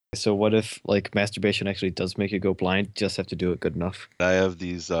So what if like masturbation actually does make you go blind? You just have to do it good enough. I have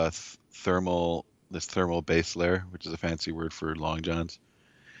these thermal base layer, which is a fancy word for long johns,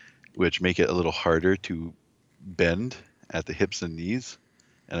 which make it a little harder to bend at the hips and knees.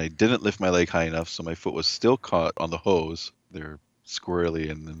 And I didn't lift my leg high enough, so my foot was still caught on the hose. They're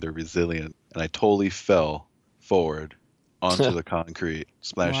squirrely and they're resilient. And I totally fell forward onto the concrete,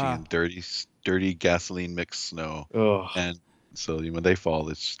 splashing in dirty gasoline mixed snow. Oh, And so when they fall,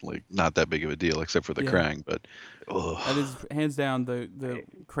 it's like not that big of a deal, except for the crying. But that is hands down the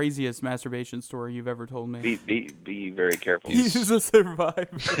craziest masturbation story you've ever told me. Be very careful. He's a survivor.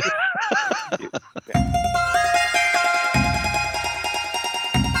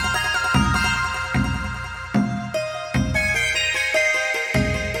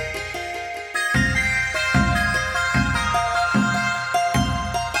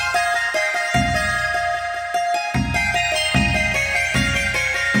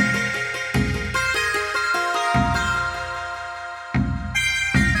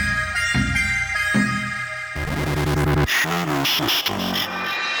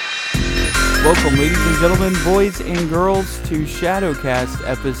 Welcome, ladies and gentlemen, boys and girls, to ShadowCast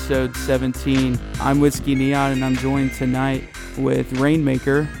episode 17. I'm WhiskeyNeon, and I'm joined tonight with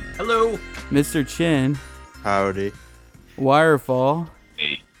Rainmaker. Hello. Mr.Chin. Howdy. Wirefall.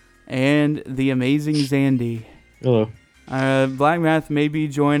 Hey. And the amazing Zandi. hello. Blackmath may be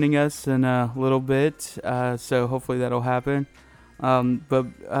joining us in a little bit, so hopefully that'll happen.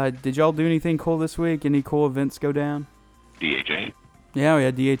 But did y'all do anything cool this week? Any cool events go down? DHA. Yeah, we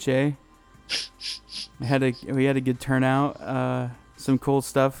had DHA. We had a good turnout. Some cool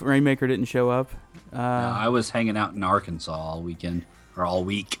stuff. Rainmaker didn't show up. No, I was hanging out in Arkansas all weekend, or all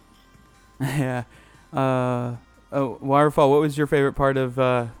week. Yeah. Wirefall, what was your favorite part of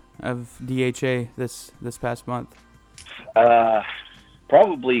DHA this past month?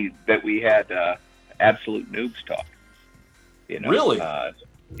 Probably that we had absolute noobs talk. You know? Really?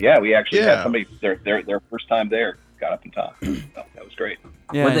 Yeah, we actually had somebody their first time there got up and talked. So that was great.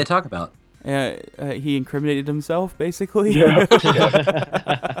 Yeah. What did they talk about? He incriminated himself, basically. Yeah.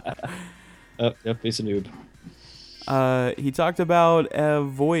 Oh, yep, he's a noob. He talked about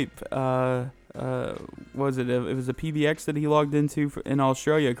VoIP. Was it? It was a PBX that he logged into in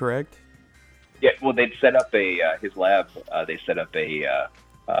Australia, correct? Yeah. Well, they'd set up his lab. They set up a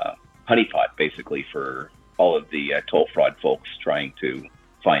honeypot basically for all of the toll fraud folks trying to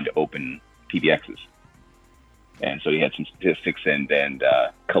find open PBXs. And so he had some statistics and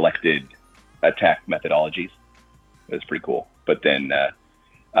collected attack methodologies. It was pretty cool. But then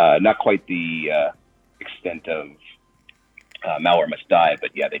not quite the extent of malware must die,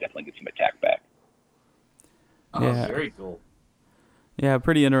 but yeah, they definitely get some attack back. Oh, Yeah. Very cool. Yeah,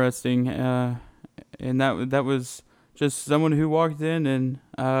 pretty interesting. And that was just someone who walked in and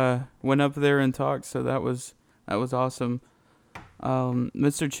went up there and talked. So that was awesome.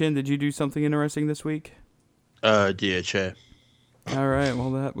 Mr. Chin, did you do something interesting this week? DHA. All right.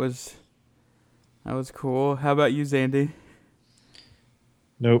 Well, that was cool. How about you, Zandi?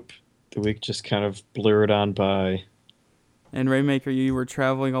 Nope. The week just kind of blurred on by. And Rainmaker, you were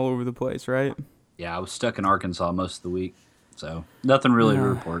traveling all over the place, right? Yeah, I was stuck in Arkansas most of the week, so nothing really to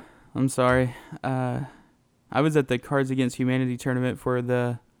report. I'm sorry. I was at the Cards Against Humanity tournament for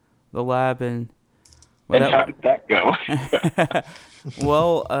the lab, and How did that go?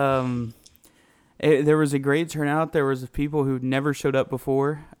 well, there was a great turnout. There was people who never showed up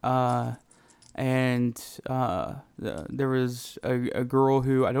before, and there was a girl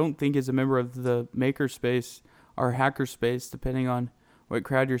who I don't think is a member of the makerspace or hackerspace, depending on what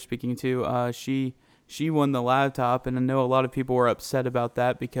crowd you're speaking to. She won the laptop, and I know a lot of people were upset about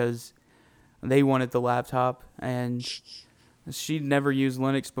that because they wanted the laptop, and she'd never used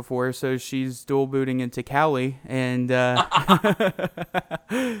Linux before, so she's dual booting into Kali, and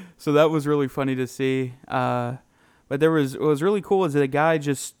so that was really funny to see. But what was really cool is that a guy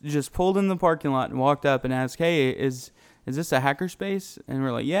just pulled in the parking lot and walked up and asked, "Hey, is this a hackerspace?" And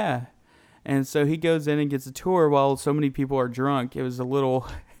we're like, "Yeah." And so he goes in and gets a tour while so many people are drunk. It was a little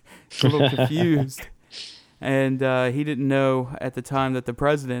confused. And he didn't know at the time that the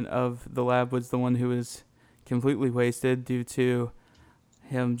president of the lab was the one who was completely wasted due to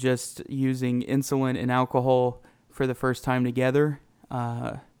him just using insulin and alcohol for the first time together.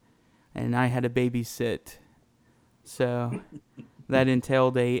 And I had to babysit. So that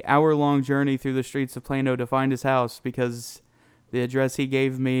entailed a hour-long journey through the streets of Plano to find his house because the address he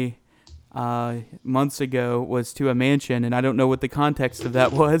gave me months ago was to a mansion, and I don't know what the context of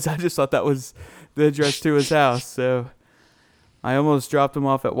that was. I just thought that was the address to his house, so I almost dropped him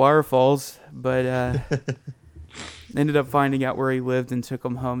off at Wirefalls, but ended up finding out where he lived and took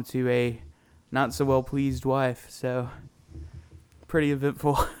him home to a not so well pleased wife. So pretty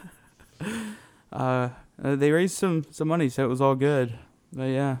eventful. They raised some money, so it was all good. But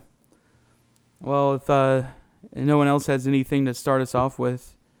yeah. Well, if no one else has anything to start us off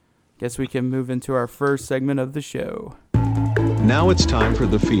with, guess we can move into our first segment of the show. Now it's time for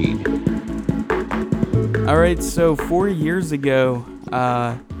the feed. All right, so 4 years ago,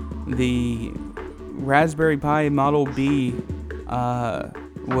 the Raspberry Pi Model B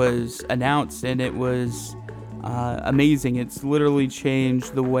was announced, and it was amazing. It's literally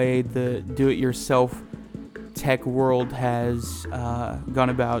changed the way the do-it-yourself tech world has gone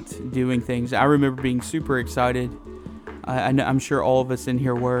about doing things. I remember being super excited. I'm sure all of us in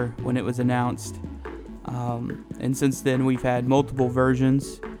here were when it was announced. And since then, we've had multiple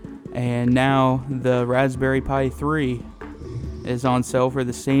versions. And now the Raspberry Pi 3 is on sale for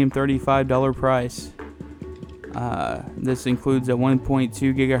the same $35 price. This includes a 1.2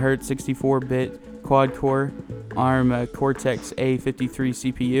 gigahertz 64-bit quad-core ARM Cortex A53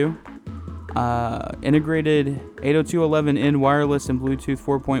 CPU, integrated 802.11n wireless and Bluetooth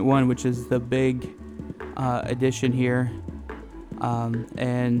 4.1, which is the big addition here.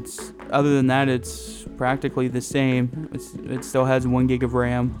 And other than that, it's practically the same. It still has 1 gig of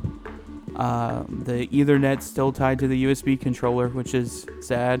RAM. The Ethernet's still tied to the USB controller, which is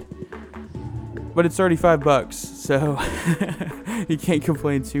sad. But it's $35, so you can't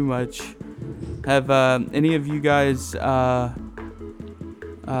complain too much. Have any of you guys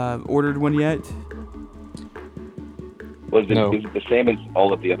ordered one yet? Is No. it the same as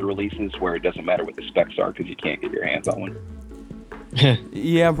all of the other releases where it doesn't matter what the specs are because you can't get your hands on one?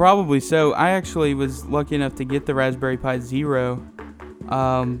 Yeah, probably so. I actually was lucky enough to get the Raspberry Pi Zero,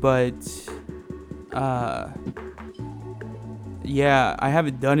 yeah, I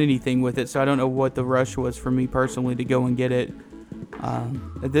haven't done anything with it, so I don't know what the rush was for me personally to go and get it.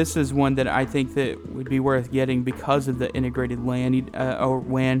 This is one that I think that would be worth getting because of the integrated LAN, or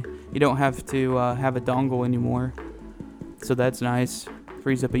WAN. You don't have to have a dongle anymore, so that's nice.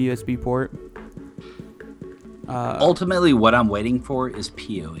 Frees up a USB port. Ultimately, what I'm waiting for is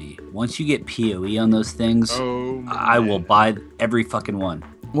PoE. Once you get PoE on those things, I will buy every fucking one.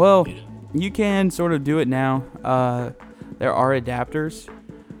 Well, you can sort of do it now. There are adapters.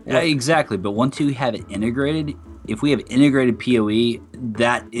 Yeah, exactly, but once you have it integrated, if we have integrated PoE,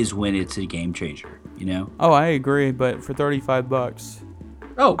 that is when it's a game changer, you know? Oh, I agree, but for $35,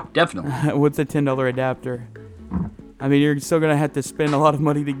 Oh, definitely. what's a $10 adapter? I mean, you're still going to have to spend a lot of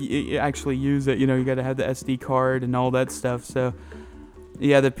money to actually use it. You know, you got to have the SD card and all that stuff. So,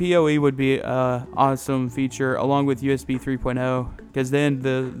 yeah, the PoE would be an awesome feature along with USB 3.0 because then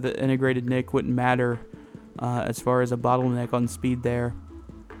the integrated NIC wouldn't matter as far as a bottleneck on speed there.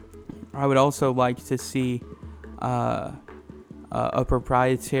 I would also like to see a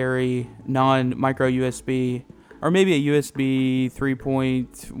proprietary non-micro USB or maybe a USB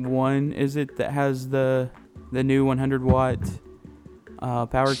 3.1, is it, that has the new 100-watt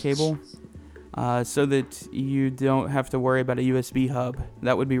power cable, so that you don't have to worry about a USB hub.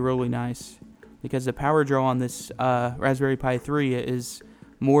 That would be really nice, because the power draw on this Raspberry Pi 3 is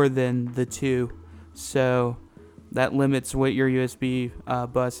more than the 2, so that limits what your USB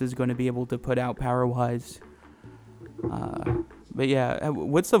bus is going to be able to put out power-wise. But yeah,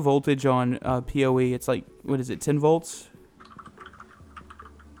 what's the voltage on PoE? It's like, what is it, 10 volts?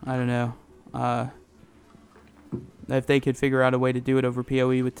 I don't know. If they could figure out a way to do it over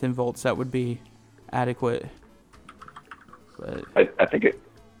PoE with 10 volts, that would be adequate. But I think it.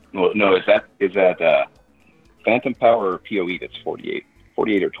 Well, no, is that phantom power or PoE that's 48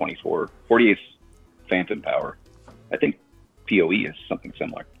 or 24? 48 is phantom power. I think PoE is something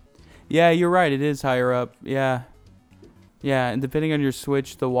similar. yeah, you're right. It is higher up. Yeah, and depending on your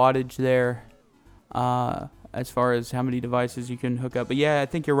switch, the wattage there, as far as how many devices you can hook up. But yeah, I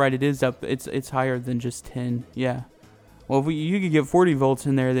think you're right. It is up. It's higher than just 10. Yeah. Well, if you could get 40 volts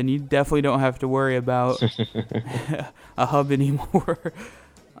in there, then you definitely don't have to worry about a hub anymore.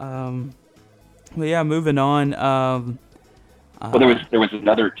 But yeah, moving on. Well, there was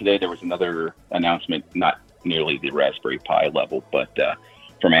another announcement, not nearly the Raspberry Pi level, but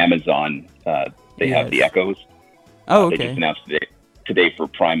from Amazon, they have the Echoes. Oh, They okay. just announced today for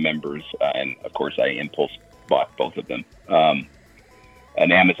Prime members, and of course I impulse bought both of them.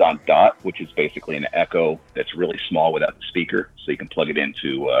 An Amazon Dot, which is basically an Echo that's really small without the speaker, so you can plug it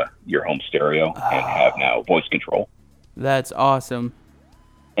into your home stereo and have now voice control. That's awesome.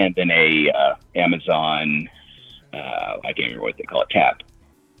 And then a Amazon, I can't remember what they call it, Tap,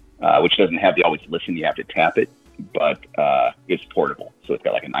 which doesn't have the always listen, you have to tap it, but it's portable, so it's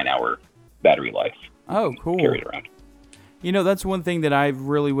got like a 9-hour battery life. Oh, cool. Carry it around. That's one thing that I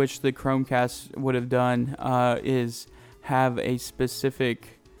really wish the Chromecast would have done, is have a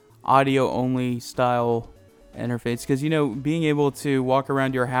specific audio-only style interface. Because, being able to walk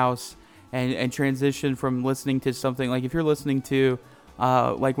around your house and transition from listening to something, like if you're listening to,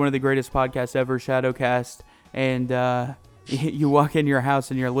 like one of the greatest podcasts ever, ShadowCast, and you walk in your house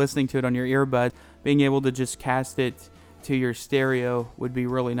and you're listening to it on your earbud, being able to just cast it to your stereo would be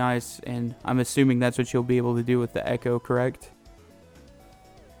really nice, and I'm assuming that's what you'll be able to do with the Echo, correct?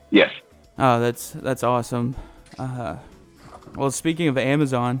 Yes. Oh, that's awesome. Well, speaking of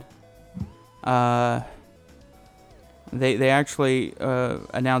Amazon, they actually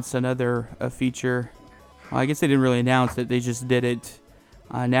announced another feature. Well, I guess they didn't really announce it; they just did it.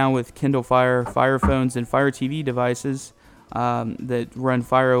 Now with Kindle Fire, Fire phones, and Fire TV devices that run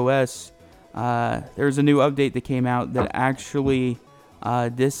Fire OS. There's a new update that came out that actually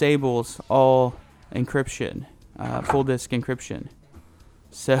disables all encryption, full disk encryption.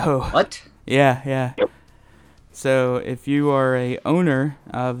 So What? yeah. So if you are a owner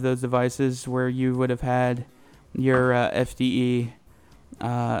of those devices where you would have had your FDE, the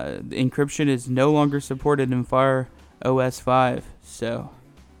encryption is no longer supported in Fire OS 5. So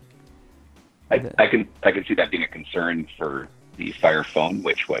I can see that being a concern for the Fire phone,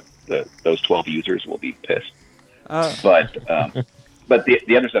 which those 12 users will be pissed. But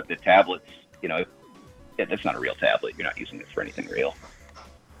the other stuff, the tablets, that's not a real tablet. You're not using it for anything real.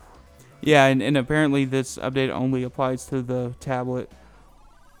 yeah, and apparently this update only applies to the tablet.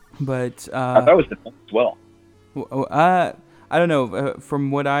 But I thought it was the phone as well. I don't know.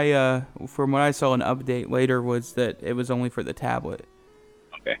 From what I saw, an update later was that it was only for the tablet.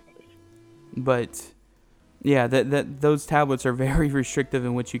 Okay. But yeah, that those tablets are very restrictive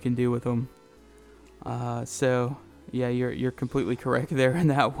in what you can do with them. So yeah, you're completely correct there in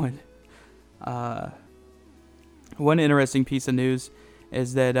that one. One interesting piece of news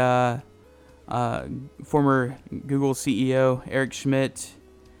is that former Google CEO Eric Schmidt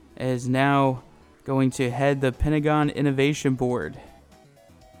is now going to head the Pentagon Innovation Board.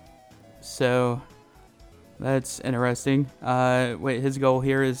 So that's interesting. His goal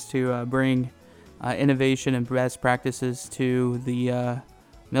here is to bring innovation and best practices to the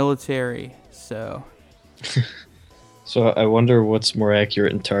military. So I wonder what's more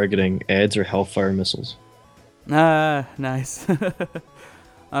accurate in targeting, ads or Hellfire missiles. Nice.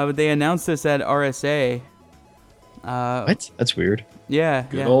 But they announced this at RSA. What? That's weird. Yeah.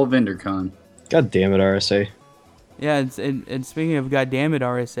 Good old VendorCon. God damn it, RSA. Yeah, and speaking of goddamn it,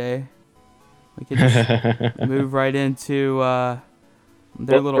 RSA, we could just move right into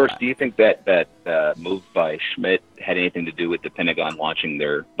their little. First, do you think that move by Schmidt had anything to do with the Pentagon launching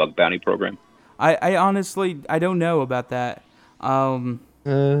their bug bounty program? I honestly don't know about that.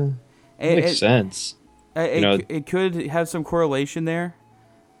 It makes sense. It could have some correlation there.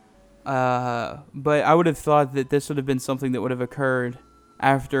 But I would have thought that this would have been something that would have occurred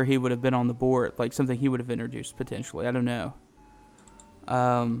after he would have been on the board, like something he would have introduced potentially. I don't know.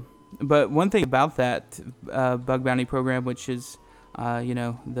 But one thing about that bug bounty program, which is,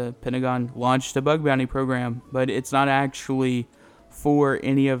 the Pentagon launched a bug bounty program, but it's not actually for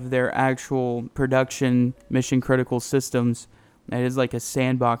any of their actual production mission critical systems. It is like a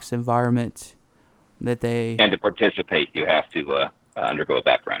sandbox environment that they. And to participate, you have to undergo a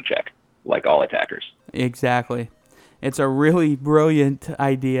background check, like all attackers. Exactly. It's a really brilliant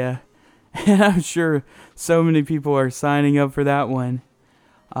idea, and I'm sure so many people are signing up for that one.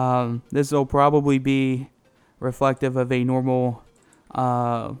 This will probably be reflective of a normal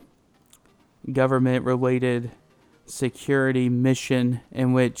government-related security mission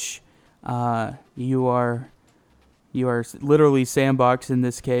in which you are literally sandboxed in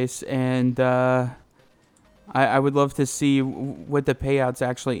this case, and I would love to see what the payouts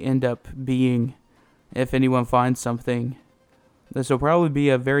actually end up being if anyone finds something. This will probably be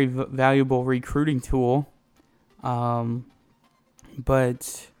a very valuable recruiting tool,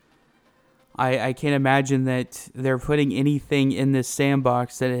 but I can't imagine that they're putting anything in this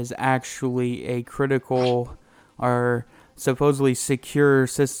sandbox that is actually a critical or supposedly secure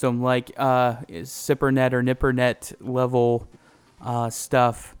system like SIPRNet or NIPRNet level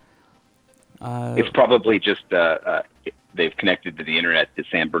stuff. It's probably just they've connected to the internet to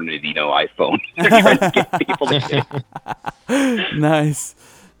San Bernardino iPhone. They're trying to get people to get it. Nice.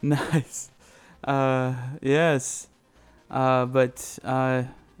 Yes. But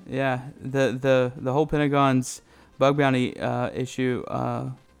yeah, the whole Pentagon's bug bounty issue.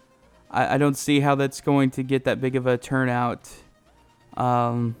 I don't see how that's going to get that big of a turnout.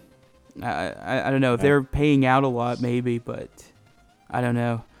 I don't know if they're paying out a lot, maybe, but I don't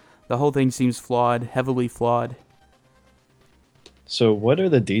know. The whole thing seems flawed, heavily flawed. So what are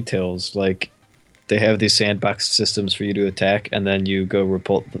the details? Like, they have these sandbox systems for you to attack, and then you go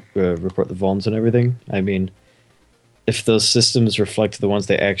report the vulns and everything. I mean, if those systems reflect the ones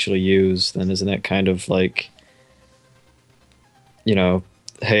they actually use, then isn't that kind of like, you know,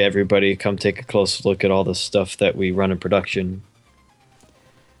 hey everybody, come take a close look at all the stuff that we run in production?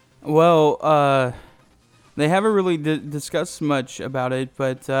 Well, they haven't really discussed much about it,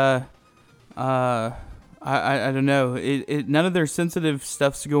 but I don't know. None of their sensitive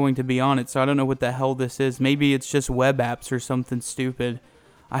stuff's going to be on it, so I don't know what the hell this is. Maybe it's just web apps or something stupid.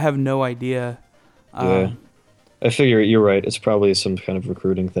 I have no idea. Yeah. I figure you're right. It's probably some kind of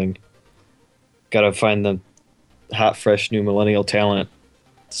recruiting thing. Gotta find the hot, fresh new millennial talent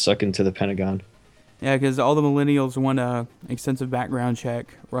to suck into the Pentagon. Yeah, because all the millennials want a extensive background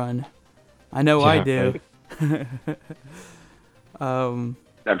check run. I know I do. Right. I'm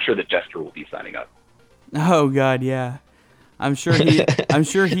sure the Jester will be signing up. Oh God, yeah. I'm sure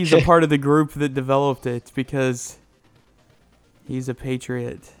he's a part of the group that developed it because he's a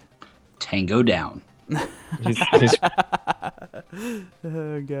patriot. Tango down. He's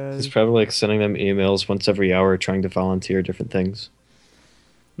Oh God. He's probably like sending them emails once every hour trying to volunteer different things.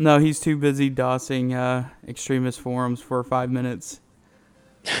 No, he's too busy dossing extremist forums for 5 minutes.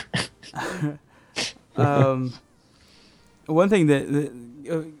 One thing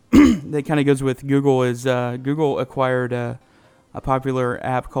that kind of goes with Google is Google acquired a popular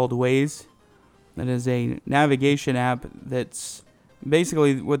app called Waze. That is a navigation app that's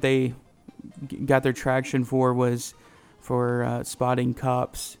basically what they got their traction for was for spotting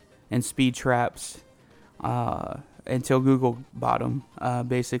cops and speed traps until Google bought them,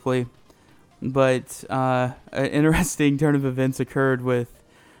 basically. But an interesting turn of events occurred with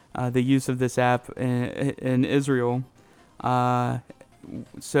the use of this app in Israel. There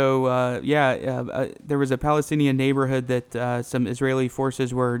was a Palestinian neighborhood that some Israeli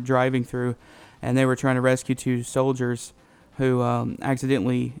forces were driving through, and they were trying to rescue 2 soldiers who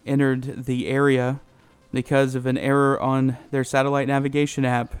accidentally entered the area because of an error on their satellite navigation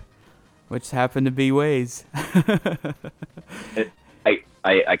app, which happened to be Waze.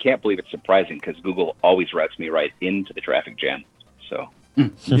 I can't believe it's surprising because Google always routes me right into the traffic jam. So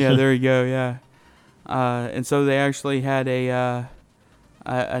Yeah, there you go. Yeah, and so they actually had a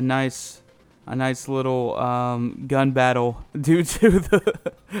nice little gun battle due to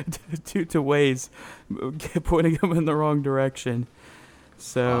Waze pointing them in the wrong direction.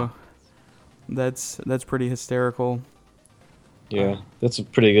 So that's pretty hysterical. Yeah, that's a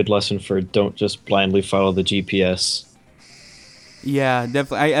pretty good lesson for don't just blindly follow the GPS. Yeah,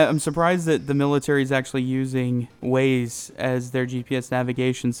 definitely. I'm surprised that the military is actually using Waze as their GPS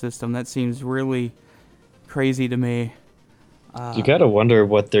navigation system. That seems really crazy to me. You gotta wonder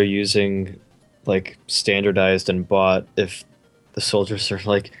what they're using, like, standardized and bought. If the soldiers are,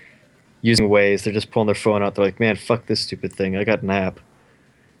 like, using Waze, they're just pulling their phone out. They're like, man, fuck this stupid thing. I got an app.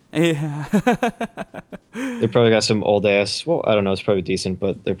 Yeah. They probably got some old ass, well, I don't know, it's probably decent,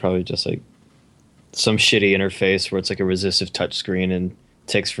 but they're probably just, like, some shitty interface where it's, like, a resistive touchscreen and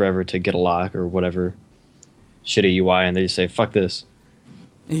takes forever to get a lock or whatever shitty UI, and they just say, fuck this.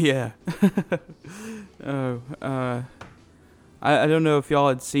 Yeah. I don't know if y'all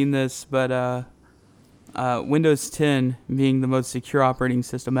had seen this, but Windows 10 being the most secure operating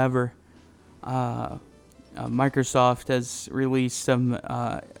system ever, Microsoft has released some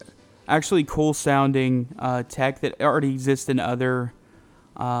actually cool sounding tech that already exists in other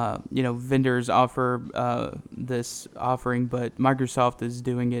vendors offer this offering, but Microsoft is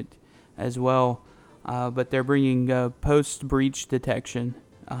doing it as well. But they're bringing post-breach detection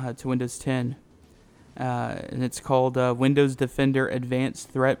to Windows 10. And it's called Windows Defender Advanced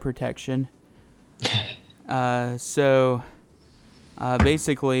Threat Protection.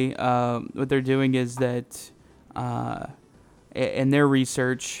 Basically, what they're doing is that in their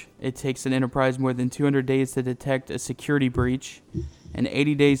research, it takes an enterprise more than 200 days to detect a security breach and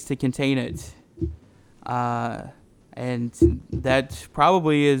 80 days to contain it. And that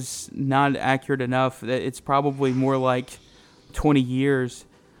probably is not accurate enough. It's probably more like 20 years.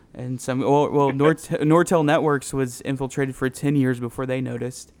 And Nortel Networks was infiltrated for 10 years before they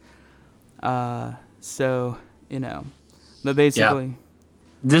noticed. But basically, Yeah.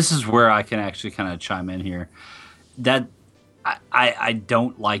 This is where I can actually kind of chime in here. That I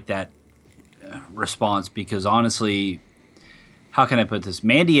don't like that response because honestly, how can I put this?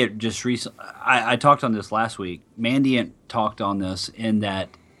 Mandiant just recently, I talked on this last week. Mandiant talked on this in that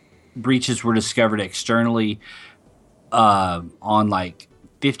breaches were discovered externally on like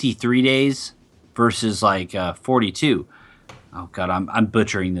 53 days versus like 42. Oh God, I'm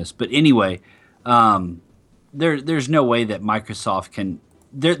butchering this, but anyway, there's no way that Microsoft can.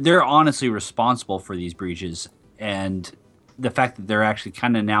 They're honestly responsible for these breaches, and the fact that they're actually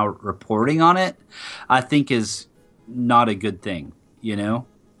kind of now reporting on it, I think is not a good thing. You know,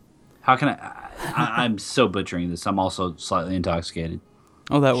 how can I'm so butchering this. I'm also slightly intoxicated.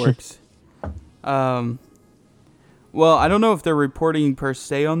 Oh, that works. Well, I don't know if they're reporting per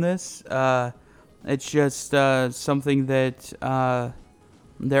se on this. It's just something that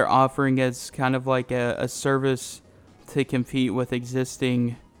they're offering as kind of like a service to compete with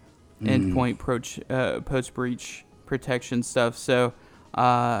existing endpoint post-breach protection stuff. So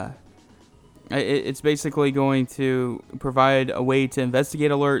it's basically going to provide a way to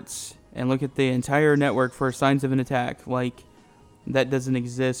investigate alerts and look at the entire network for signs of an attack. Like, that doesn't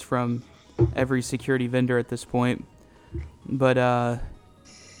exist from every security vendor at this point. But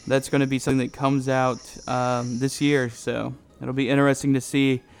that's going to be something that comes out this year. So it'll be interesting to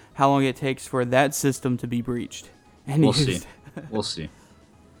see how long it takes for that system to be breached. And We'll see. We'll see.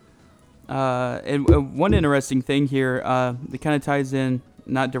 And one interesting thing here that kind of ties in,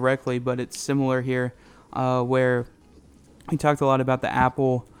 not directly, but it's similar here, where we talked a lot about the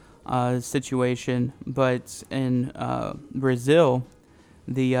Apple situation, but in Brazil,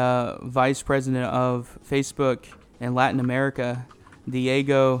 the vice president of Facebook in Latin America,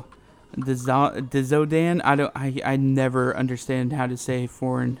 Diego Dezodan, I never understand how to say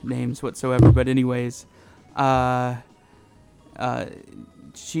foreign names whatsoever, but anyways,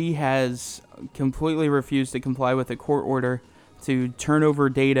 she has completely refused to comply with a court order to turn over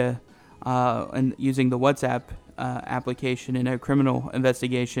data and using the WhatsApp application in a criminal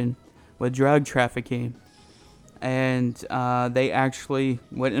investigation with drug trafficking. And they actually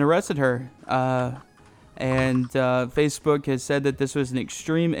went and arrested her. And Facebook has said that this was an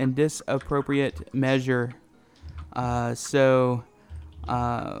extreme and disappropriate measure.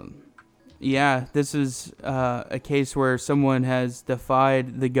 Yeah, this is a case where someone has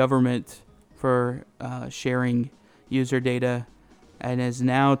defied the government for sharing user data and is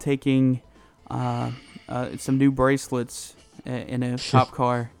now taking some new bracelets in a cop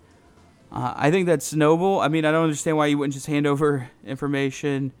car. I think that's noble. I mean, I don't understand why you wouldn't just hand over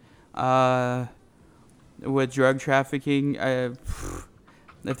information with drug trafficking.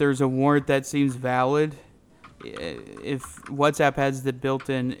 If there's a warrant that seems valid, if WhatsApp has the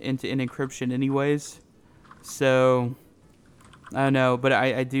built-in end-to-end encryption anyways. So, I don't know, but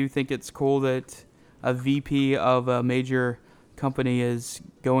I do think it's cool that a VP of a major company is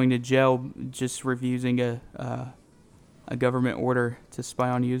going to jail just refusing a government order to spy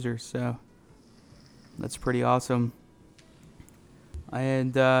on users. So, that's pretty awesome.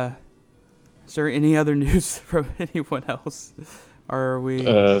 And, is there any other news from anyone else? Or are we...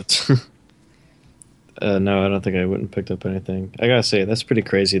 No, I don't think I wouldn't picked up anything. I gotta say, that's pretty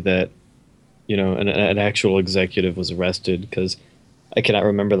crazy that, an actual executive was arrested, because I cannot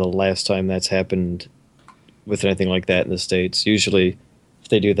remember the last time that's happened with anything like that in the States. Usually, if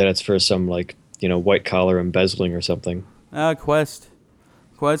they do that, it's for some, white collar embezzling or something. Quest,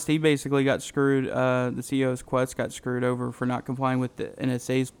 he basically got screwed. The CEO's Quest got screwed over for not complying with the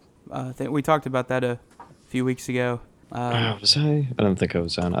NSA's thing. We talked about that a few weeks ago. Was I? I don't think I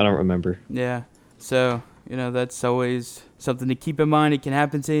was on. I don't remember. Yeah. So, that's always something to keep in mind. It can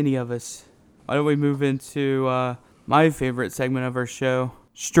happen to any of us. Why don't we move into my favorite segment of our show,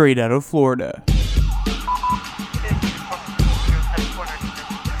 Straight Out of Florida.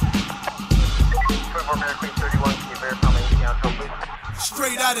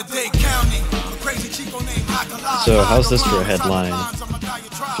 Straight out of Dade County. So, how's this for a headline?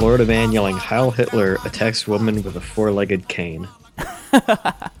 Florida man yelling Heil Hitler attacks woman with a four-legged cane.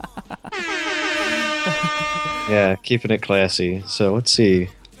 Yeah, keeping it classy. So let's see.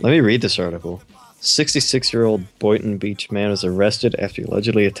 Let me read this article. 66-year-old Boynton Beach man was arrested after he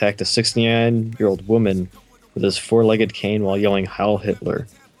allegedly attacked a 69-year-old woman with his four-legged cane while yelling Heil Hitler.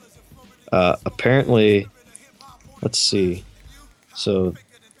 Apparently, let's see. So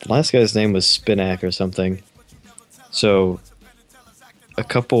the last guy's name was Spinak or something. So a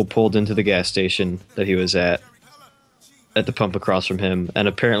couple pulled into the gas station that he was at the pump across from him, and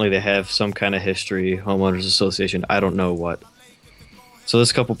apparently they have some kind of history, homeowners association, I don't know what. So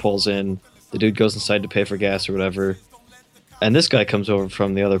this couple pulls in, the dude goes inside to pay for gas or whatever, and this guy comes over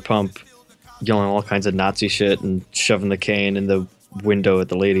from the other pump yelling all kinds of Nazi shit and shoving the cane in the window at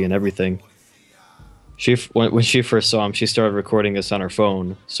the lady and everything. When she first saw him, she started recording this on her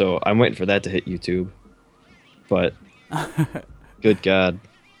phone, so I'm waiting for that to hit YouTube. But, good God.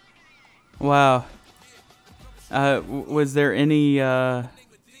 Wow. Was there any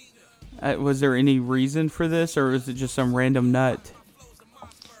reason for this, or was it just some random nut?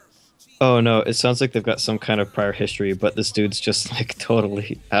 Oh no, it sounds like they've got some kind of prior history, but this dude's just like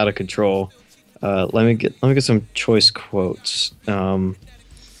totally out of control. Let me get some choice quotes.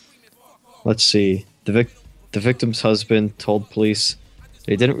 Let's see. The victim's husband told police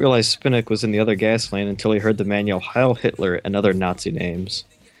he didn't realize Spinach was in the other gas lane until he heard the man yell Heil Hitler and other Nazi names.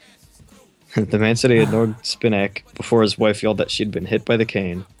 The man said he ignored Spinach before his wife yelled that she'd been hit by the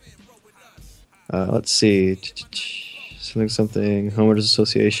cane. Let's see. Something. Homeowners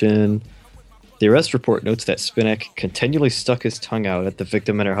Association. The arrest report notes that Spinach continually stuck his tongue out at the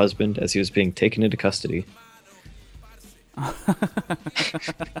victim and her husband as he was being taken into custody.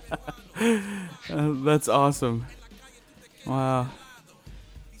 That's awesome. Wow.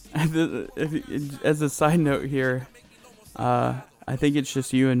 As a side note here, I think it's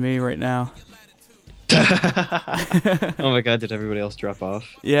just you and me right now. Oh my god, did everybody else drop off?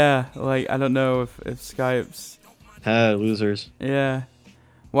 Yeah, like, I don't know if Skype's... Losers. Yeah.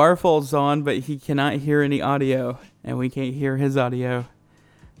 Wirefall's on, but he cannot hear any audio, and we can't hear his audio.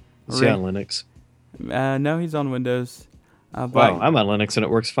 Is he on Linux? No, he's on Windows. Wow, I'm on Linux and it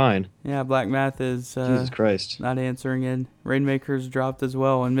works fine. Yeah, blackmath is Jesus Christ. Not answering in. Rainmaker's dropped as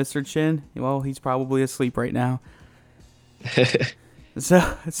well, and Mr.Chin, well, he's probably asleep right now.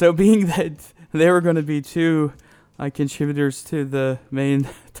 So being that there were going to be two contributors to the main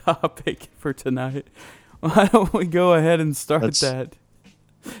topic for tonight, why don't we go ahead and start that?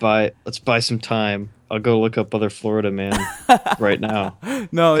 Let's buy some time. I'll go look up other Florida man right now.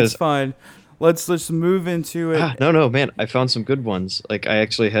 No, it's fine. Let's move into it. No, man. I found some good ones. Like, I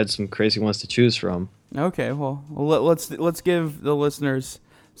actually had some crazy ones to choose from. Okay, well let's give the listeners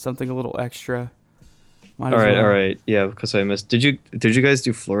something a little extra. All right. Yeah, because I missed. Did you guys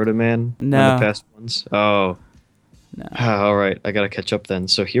do Florida Man? No. On the past ones? Oh. No. All right. I gotta catch up then.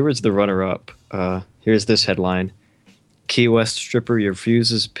 So here is the runner-up. Here's this headline: Key West stripper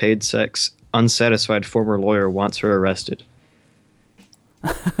refuses paid sex. Unsatisfied former lawyer wants her arrested.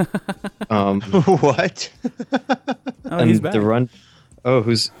 What? Oh, he's back.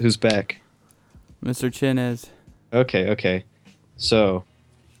 Who's back? Mr.Chin is. Okay. So,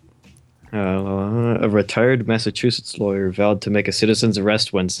 a retired Massachusetts lawyer vowed to make a citizen's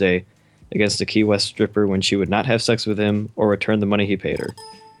arrest Wednesday against a Key West stripper when she would not have sex with him or return the money he paid her.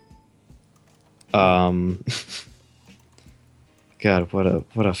 God, what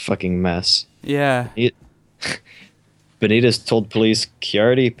a fucking mess. Yeah. Benitez told police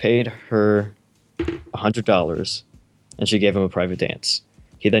Chiardi paid her $100, and she gave him a private dance.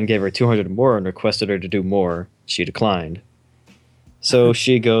 He then gave her $200 more and requested her to do more. She declined. So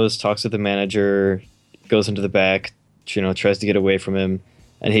she goes, talks to the manager, goes into the back, tries to get away from him,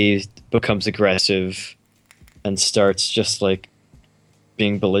 and he becomes aggressive and starts just like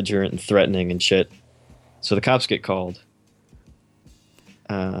being belligerent and threatening and shit. So the cops get called.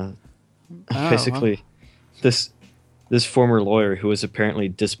 Basically, this former lawyer, who was apparently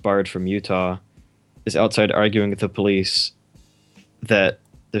disbarred from Utah, is outside arguing with the police that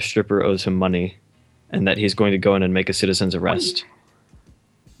the stripper owes him money and that he's going to go in and make a citizen's arrest.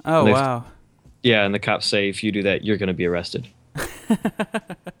 Oh, wow. Yeah, and the cops say, if you do that, you're going to be arrested.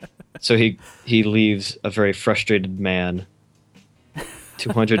 So he leaves a very frustrated man,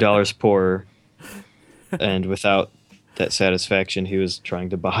 $200 poorer, and without that satisfaction he was trying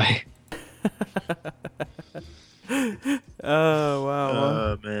to buy. Oh, wow.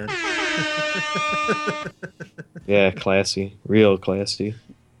 Oh, man. Yeah, classy. Real classy.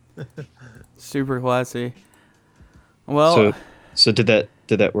 Super classy. Well, so did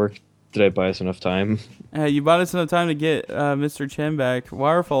that work? Did I buy us enough time? You bought us enough time to get Mr. Chin back.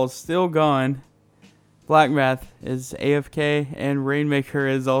 Wirefall is still gone. Blackmath is AFK, and Rainmaker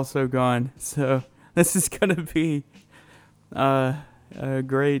is also gone. So this is gonna be a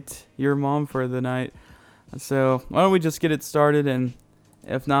great Your Mom for the night. So why don't we just get it started, and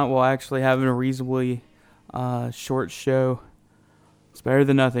if not, we'll actually have a reasonably short show. It's better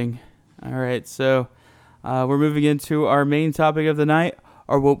than nothing. All right, so we're moving into our main topic of the night,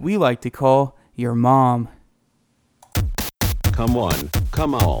 or what we like to call Your Mom. Come one,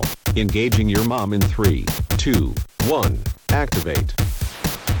 come all. Engaging your mom in 3, 2, 1. Activate.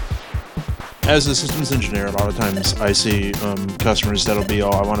 As a systems engineer, a lot of times I see customers that'll be,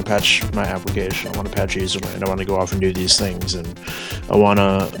 I want to patch my application, I want to patch userland, I want to go off and do these things, and I want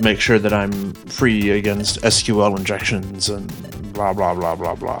to make sure that I'm free against SQL injections and blah, blah, blah,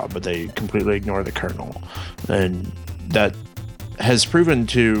 blah, blah, but they completely ignore the kernel. And that has proven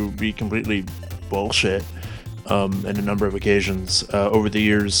to be completely bullshit in a number of occasions. Over the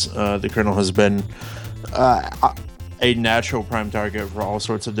years, the kernel has been a natural prime target for all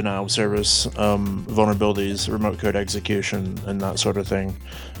sorts of denial of service vulnerabilities, remote code execution, and that sort of thing.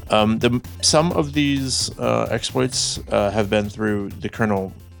 Some of these exploits have been through the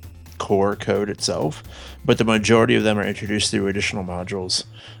kernel core code itself, but the majority of them are introduced through additional modules.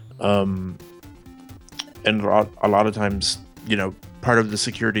 And a lot of times, part of the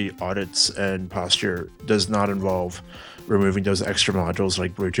security audits and posture does not involve removing those extra modules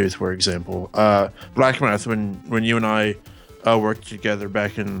like Bluetooth, for example. Blackmath, when you and I worked together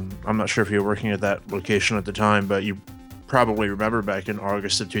back in, I'm not sure if you were working at that location at the time, but you probably remember back in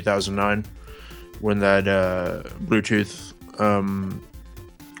August of 2009 when that Bluetooth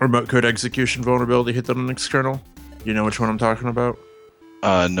remote code execution vulnerability hit the Linux kernel. You know which one I'm talking about?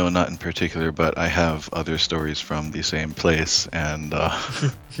 No, not in particular, but I have other stories from the same place, and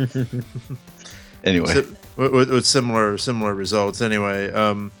anyway, with similar results. Anyway,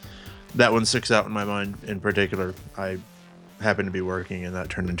 that one sticks out in my mind in particular. I happened to be working, and that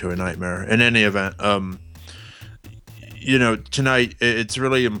turned into a nightmare. In any event, tonight it's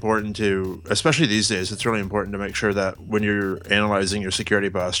really important to, especially these days, it's really important to make sure that when you're analyzing your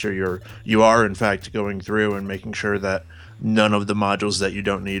security posture, you are in fact going through and making sure that none of the modules that you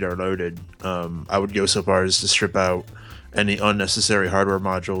don't need are loaded. I would go so far as to strip out any unnecessary hardware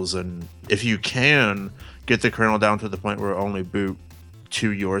modules, and if you can, get the kernel down to the point where it only boot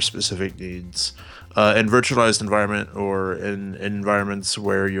to your specific needs. In virtualized environment or in environments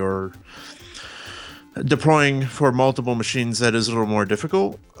where you're deploying for multiple machines, that is a little more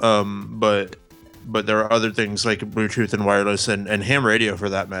difficult. But there are other things like Bluetooth and wireless and ham radio, for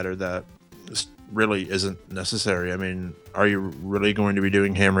that matter, that really isn't necessary. I mean, are you really going to be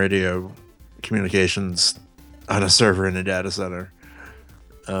doing ham radio communications on a server in a data center?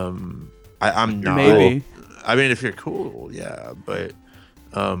 I'm not. Maybe. I mean, if you're cool, yeah, but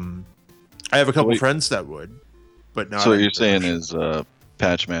I have a couple friends that would, but not. So what you're saying is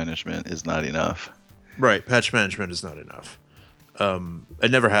patch management is not enough. Right, patch management is not enough. It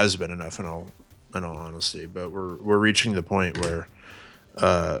never has been enough, in all honesty. But we're reaching the point where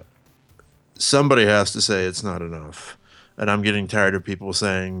somebody has to say it's not enough, and I'm getting tired of people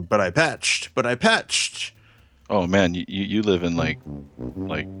saying, "But I patched." Oh man, you live in like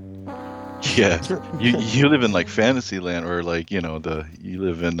yeah, you live in like fantasy land, or like you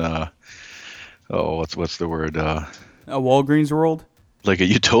live in what's the word, a Walgreens world, like a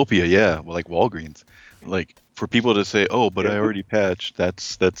utopia, yeah, well, like Walgreens. Like for people to say, "Oh, but I already patched,"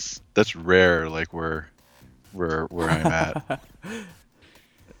 that's rare. Like where I'm at.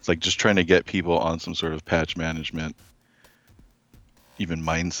 It's like just trying to get people on some sort of patch management, even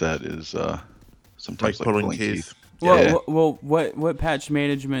mindset, is sometimes like pulling teeth. Well, what patch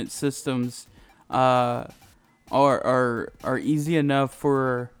management systems are easy enough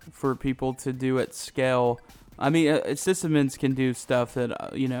for people to do at scale? I mean, sysadmins can do stuff that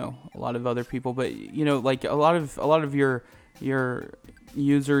a lot of other people, but like a lot of your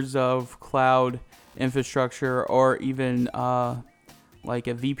users of cloud infrastructure, or even like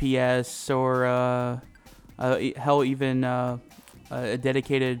a VPS, or hell, even a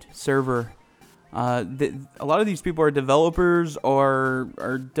dedicated server. A lot of these people are developers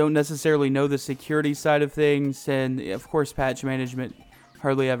or don't necessarily know the security side of things, and of course patch management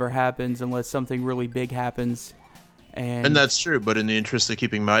hardly ever happens unless something really big happens. And that's true, but in the interest of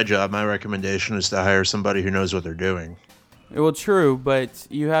keeping my job, my recommendation is to hire somebody who knows what they're doing. Well, true, but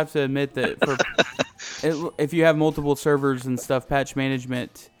you have to admit that if you have multiple servers and stuff, patch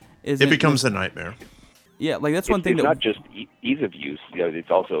management it becomes a nightmare. Yeah, like that's one thing. It's not just ease of use; it's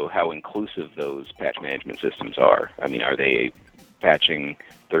also how inclusive those patch management systems are. I mean, are they patching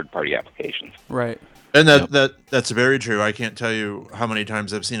third-party applications? Right. And that's very true. I can't tell you how many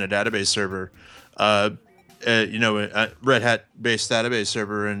times I've seen a database server, a Red Hat-based database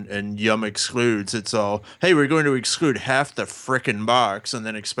server, and Yum excludes. It's all, hey, we're going to exclude half the frickin' box and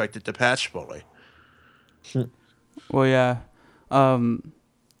then expect it to patch fully. Well, yeah.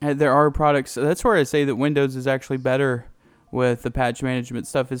 There are products. That's where I say that Windows is actually better with the patch management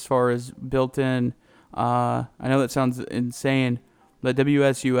stuff as far as built-in. I know that sounds insane, but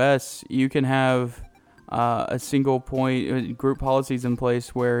WSUS, you can have a single point group policies in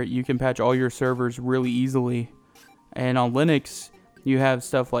place where you can patch all your servers really easily. And on Linux, you have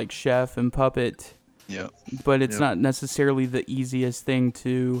stuff like Chef and Puppet. Yeah. But it's not necessarily the easiest thing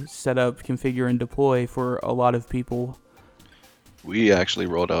to set up, configure, and deploy for a lot of people. We actually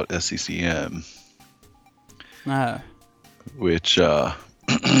rolled out SCCM, which our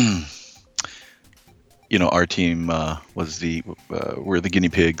team was we're the guinea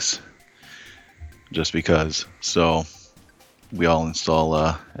pigs, just because. So we all install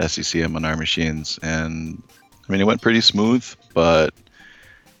SCCM on our machines, and I mean, it went pretty smooth, but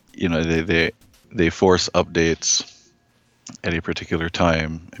they force updates at a particular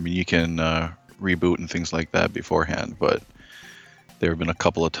time. I mean, you can reboot and things like that beforehand, but there have been a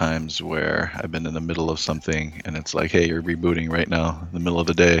couple of times where I've been in the middle of something and it's like, hey, you're rebooting right now in the middle of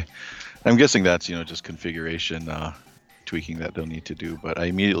the day. I'm guessing that's, just configuration tweaking that they'll need to do. But I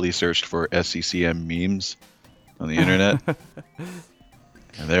immediately searched for SCCM memes on the internet.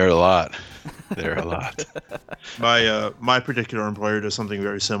 And there are a lot. My particular employer does something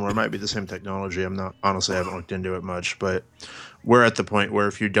very similar. It might be the same technology. I haven't looked into it much, but we're at the point where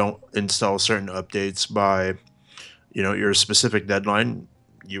if you don't install certain updates by, your specific deadline,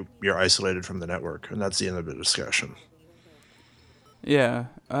 you're isolated from the network, and that's the end of the discussion. Yeah.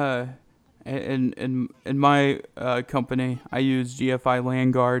 In my company, I use GFI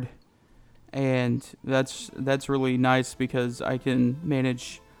LandGuard, and that's really nice because I can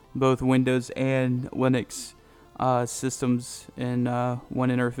manage both Windows and Linux systems in one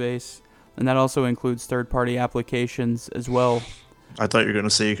interface, and that also includes third-party applications as well. I thought you were going to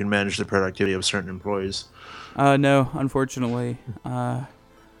say you can manage the productivity of certain employees. No, unfortunately.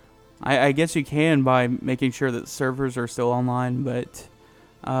 I guess you can by making sure that servers are still online, but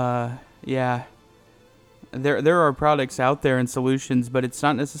yeah. There are products out there and solutions, but it's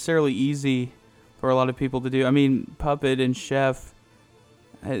not necessarily easy for a lot of people to do. I mean, Puppet and Chef,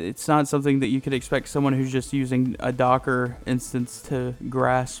 it's not something that you could expect someone who's just using a Docker instance to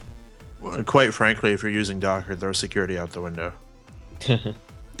grasp. Well, quite frankly, if you're using Docker, throw security out the window.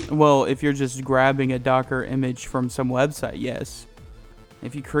 Well, if you're just grabbing a Docker image from some website, yes.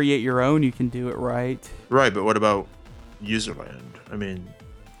 If you create your own, you can do it right. Right, but what about userland? I mean...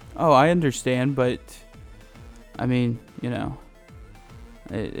 Oh, I understand, but... I mean, you've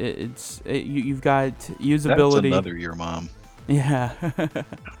got usability. That's another your mom. Yeah.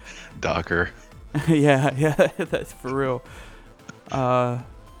 Docker. yeah, that's for real.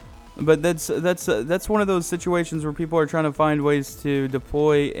 But that's one of those situations where people are trying to find ways to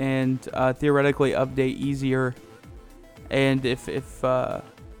deploy and theoretically update easier. And if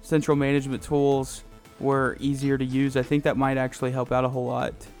central management tools were easier to use, I think that might actually help out a whole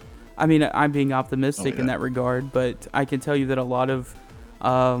lot. I mean, I'm being optimistic in that regard, but I can tell you that a lot of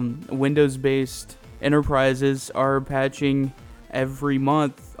Windows-based enterprises are patching every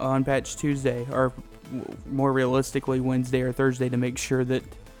month on Patch Tuesday, or more realistically, Wednesday or Thursday, to make sure that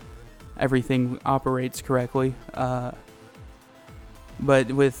everything operates correctly. But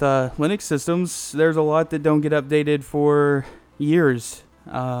with Linux systems, there's a lot that don't get updated for years,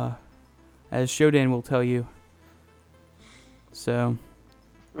 as Shodan will tell you. So,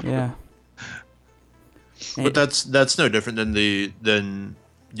 yeah. But that's no different than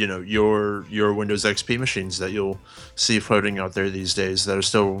your Windows XP machines that you'll see floating out there these days that are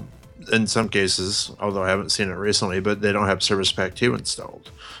still, in some cases, although I haven't seen it recently, but they don't have Service Pack 2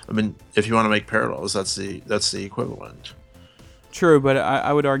 installed. I mean, if you want to make parallels, that's the equivalent. True, but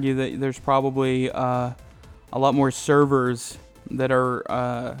I would argue that there's probably a lot more servers that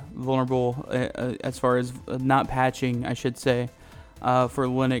are vulnerable as far as not patching, I should say, for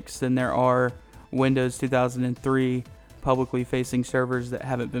Linux than there are Windows 2003 publicly facing servers that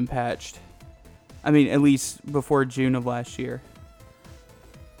haven't been patched. I mean, at least before June of last year.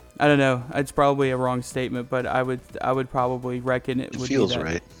 I don't know. It's probably a wrong statement, but I would probably reckon it would be that. Feels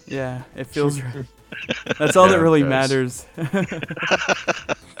right. Yeah, it feels right. That's all that really matters.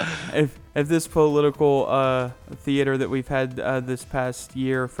 If this political theater that we've had this past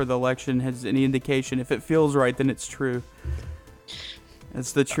year for the election has any indication, if it feels right, then it's true.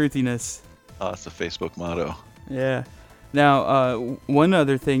 It's the truthiness. Oh, it's the Facebook motto. Yeah. Now, one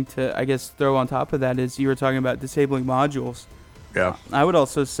other thing to, I guess, throw on top of that is you were talking about disabling modules. Yeah. I would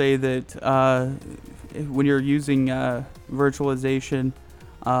also say that when you're using virtualization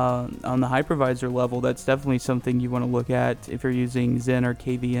on the hypervisor level, that's definitely something you want to look at if you're using Zen or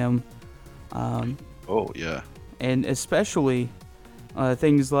KVM. Oh, yeah. And especially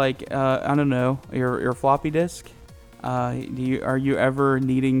things like, I don't know, your floppy disk. Are you ever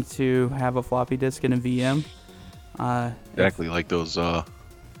needing to have a floppy disk in a VM? Exactly, like those,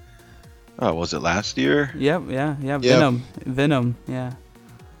 was it last year? Yep, yeah. Venom, yeah.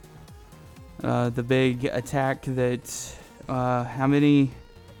 The big attack that, how many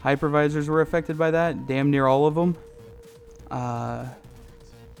hypervisors were affected by that? Damn near all of them.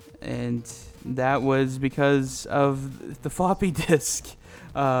 And that was because of the floppy disk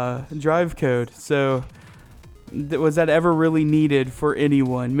drive code. So, was that ever really needed for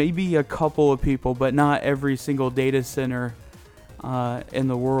anyone? Maybe a couple of people, but not every single data center in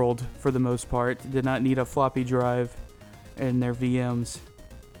the world, for the most part, did not need a floppy drive in their VMs.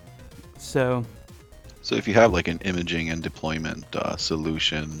 So, So if you have like an imaging and deployment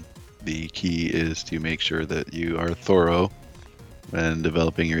solution, the key is to make sure that you are thorough when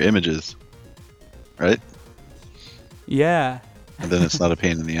developing your images, right? Yeah. And then it's not a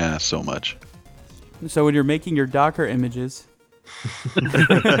pain in the ass so much. So when you're making your Docker images,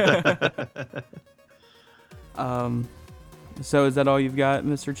 so is that all you've got,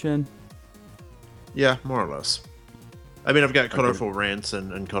 Mr. Chin? Yeah, more or less. I mean, I've got colorful rants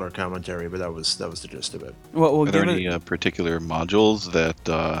and color commentary, but that was the gist of it. Well, we'll Are there give any it. particular modules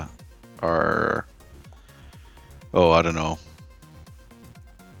that are, I don't know,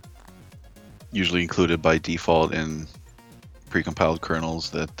 usually included by default in precompiled kernels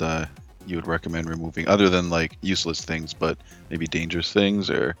that you would recommend removing, other than like useless things, but maybe dangerous things,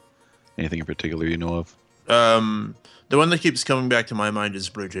 or anything in particular you know of? The one that keeps coming back to my mind is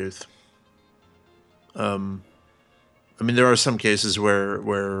Bluetooth. I mean, there are some cases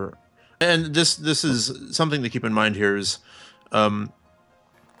where, and this is something to keep in mind here is, the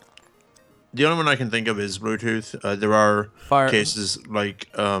only one I can think of is Bluetooth. There are cases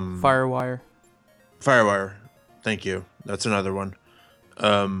like Firewire. Firewire. Thank you. That's another one.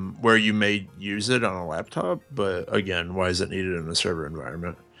 Where you may use it on a laptop, but again, why is it needed in a server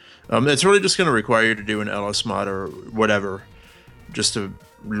environment? It's really just going to require you to do an LS mod or whatever, just to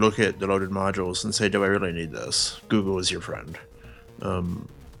look at the loaded modules and say, do I really need this? Google is your friend.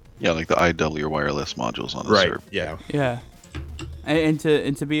 Yeah, like the IW wireless modules on the Right, server. yeah. Yeah. And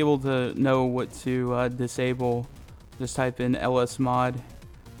to be able to know what to disable, just type in ls mod,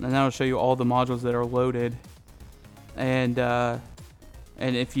 and that'll show you all the modules that are loaded. And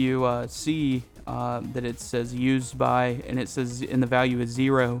if you see that it says used by, and it says and the value is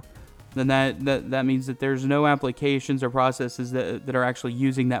 0, then that means that there's no applications or processes that are actually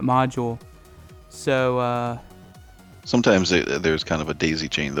using that module. So Sometimes there's kind of a daisy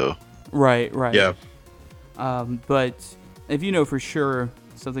chain, though. right. Yeah. But if you know for sure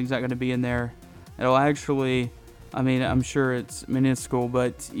something's not going to be in there, it'll actually, I mean, I'm sure it's minuscule,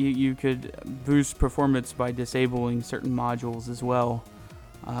 but you could boost performance by disabling certain modules as well,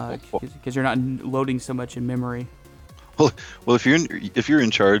 because you're not loading so much in memory. Well, if you're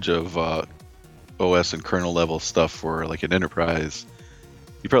in charge of OS and kernel level stuff for like an enterprise,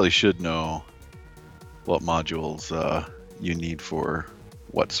 you probably should know what modules you need for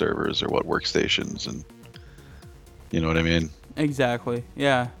what servers or what workstations, and you know what I mean. Exactly.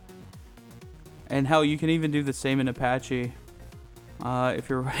 Yeah. And hell, you can even do the same in Apache. If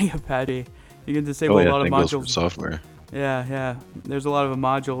you're running Apache, you can disable a lot of goes for modules. software. Yeah. There's a lot of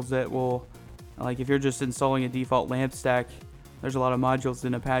modules that will, like if you're just installing a default LAMP stack, there's a lot of modules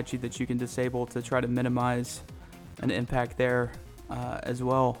in Apache that you can disable to try to minimize an impact there as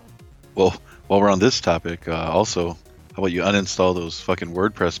well. Well, while we're on this topic, also, how about you uninstall those fucking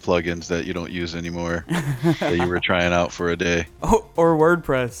WordPress plugins that you don't use anymore that you were trying out for a day? Oh, or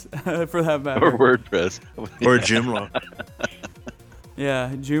WordPress, for that matter. Or WordPress. Or Joomla.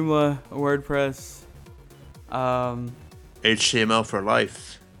 Yeah, Joomla, WordPress, HTML for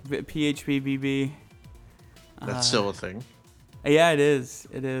life. PHP BB. That's still a thing. Yeah, it is.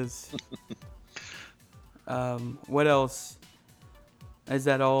 It is. What else? Is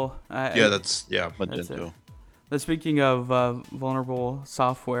that all? That's Magento. it. But speaking of vulnerable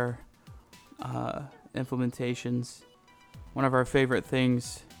software implementations, one of our favorite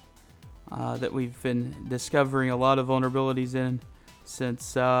things that we've been discovering a lot of vulnerabilities in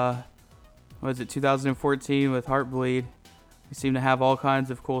since 2014 with Heartbleed. We seem to have all kinds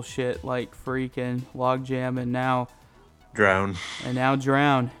of cool shit like freaking Logjam and now Drown.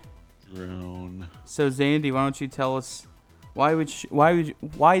 Drown. So Zandi, why don't you tell us why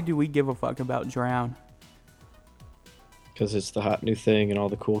do we give a fuck about Drown? Because it's the hot new thing and all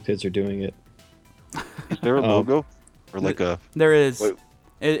the cool kids are doing it. Is there a logo? Or like a... There is. Wait.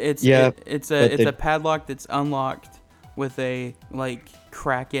 It's a padlock that's unlocked with a like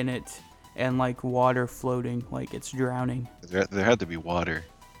crack in it and like water floating, like it's drowning. There had to be water.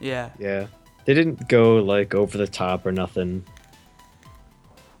 Yeah. Yeah. They didn't go like over the top or nothing.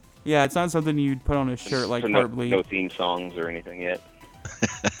 Yeah, it's not something you'd put on a shirt like Heartbleed. No theme songs or anything yet.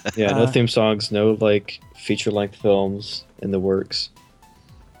 Yeah, no theme songs, no like feature-length films in the works.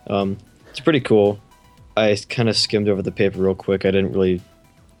 It's pretty cool. I kind of skimmed over the paper real quick. I didn't really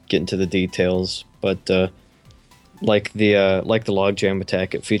get into the details, but like the Logjam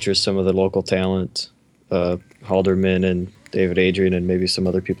attack, it features some of the local talent, Halderman and David Adrian, and maybe some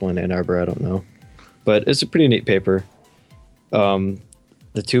other people in Ann Arbor. I don't know, but it's a pretty neat paper.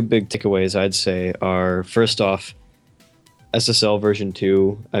 The two big takeaways I'd say are, first off, SSL version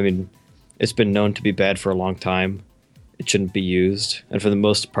 2, I mean, it's been known to be bad for a long time. It shouldn't be used, and for the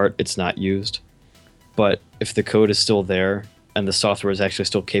most part, it's not used. but if the code is still there and the software is actually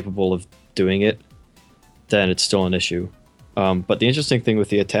still capable of doing it, then it's still an issue. But the interesting thing with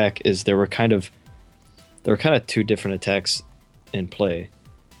the attack is there were kind of two different attacks in play.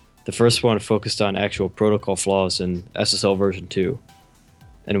 The first one focused on actual protocol flaws in SSL version 2.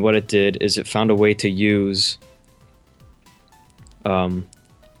 And what it did is it found a way to use the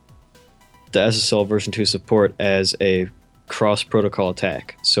SSL version 2 support as a cross-protocol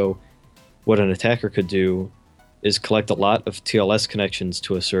attack. So what an attacker could do is collect a lot of TLS connections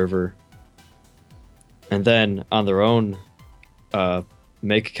to a server, and then on their own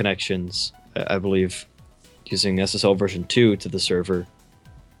make connections, I believe, using SSL version 2 to the server.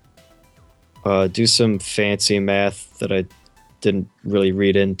 Do some fancy math that I didn't really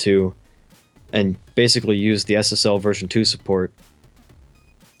read into, and basically use the SSL version 2 support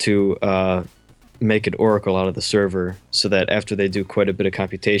to make an oracle out of the server, so that after they do quite a bit of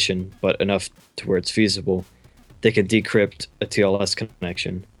computation, but enough to where it's feasible, they can decrypt a TLS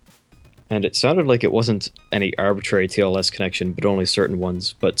connection. And it sounded like it wasn't any arbitrary TLS connection, but only certain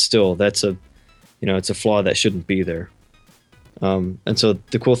ones. But still, it's a flaw that shouldn't be there. And so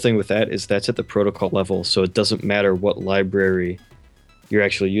the cool thing with that is that's at the protocol level, so it doesn't matter what library you're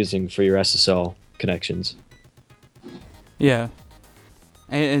actually using for your SSL connections. Yeah.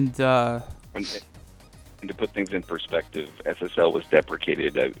 And And to put things in perspective, SSL was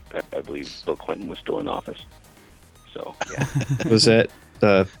deprecated. I believe Bill Clinton was still in office. So, yeah. Was that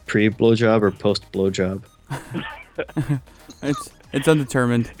pre-blowjob or post-blowjob? It's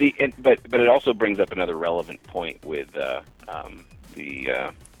undetermined. But it also brings up another relevant point with the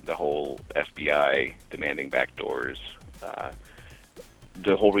whole FBI demanding backdoors.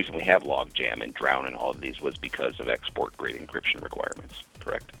 The whole reason we have Logjam and Drown and all of these was because of export-grade encryption requirements,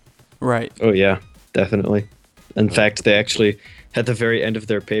 correct? Right. Oh, yeah, definitely. In fact, they actually, at the very end of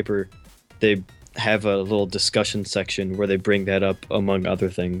their paper, they have a little discussion section where they bring that up, among other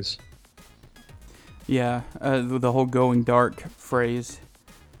things. Yeah, the whole going dark phrase.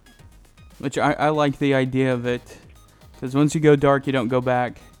 Which I like the idea of it. Because once you go dark, you don't go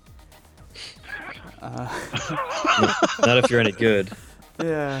back. Not if you're any good.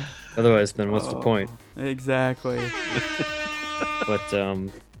 Yeah. Otherwise, then what's the point? Exactly. But,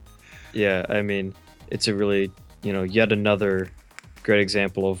 yeah, I mean, it's a really, yet another great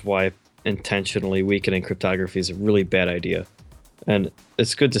example of why intentionally weakening cryptography is a really bad idea. And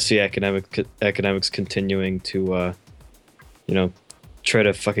it's good to see academics continuing to, try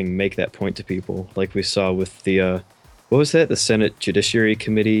to fucking make that point to people, like we saw with the, what was that? The Senate Judiciary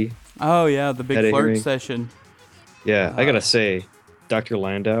Committee? Oh, yeah, the big flirt hearing session. Yeah, I gotta say, Dr.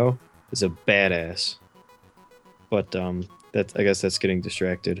 Landau is a badass. But I guess that's getting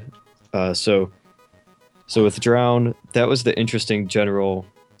distracted. So with Drown, that was the interesting general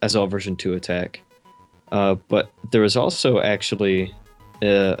SSL version 2 attack. But there was also actually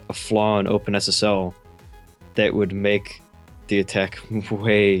a flaw in OpenSSL that would make the attack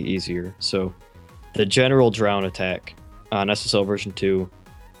way easier. So the general Drown attack on SSL version 2,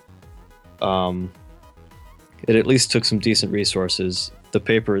 it at least took some decent resources. The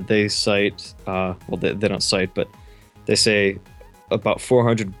paper they cite, they don't cite, but they say about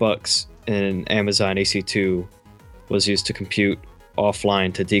 $400 in Amazon EC2 was used to compute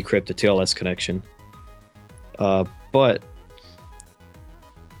offline to decrypt a TLS connection. But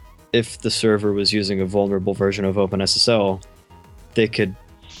if the server was using a vulnerable version of OpenSSL, they could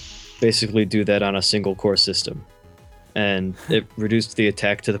basically do that on a single core system. And it reduced the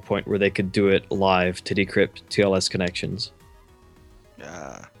attack to the point where they could do it live to decrypt TLS connections.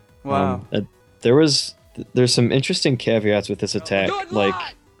 Yeah. Wow. There's some interesting caveats with this attack, like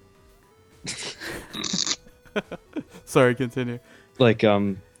Sorry, continue. Like,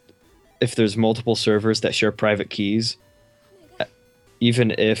 if there's multiple servers that share private keys,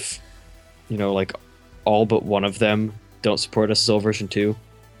 even if, like, all but one of them don't support SSL version 2,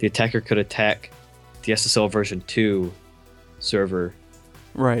 the attacker could attack the SSL version 2 server.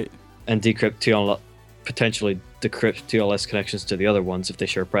 Right. And potentially decrypt TLS connections to the other ones if they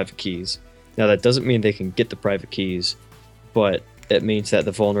share private keys. Now, that doesn't mean they can get the private keys, but it means that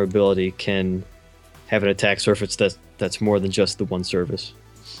the vulnerability can have an attack surface that's more than just the one service.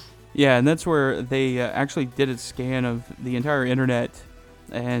 Yeah, and that's where they actually did a scan of the entire internet,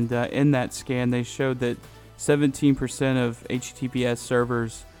 and in that scan they showed that 17% of HTTPS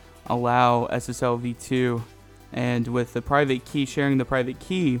servers allow SSL v2, and with the private key sharing the private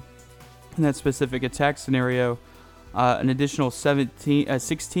key in that specific attack scenario, an additional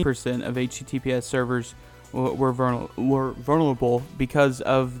 16% of HTTPS servers were vulnerable because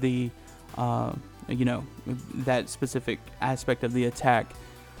of the that specific aspect of the attack.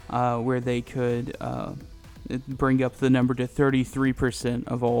 where they could bring up the number to 33%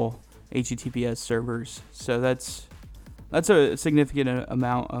 of all HTTPS servers. So that's a significant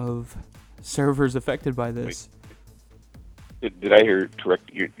amount of servers affected by this. Did I hear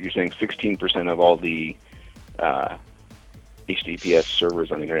correct? You're saying 16% of all the HTTPS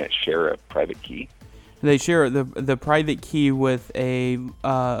servers on the internet share a private key? They share the private key with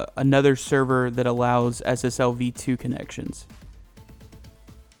another server that allows SSL v2 connections.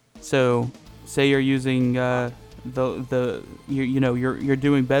 So, say you're using you're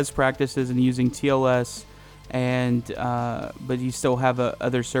doing best practices and using TLS, and but you still have a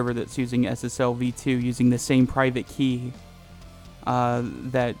other server that's using SSL v2 using the same private key.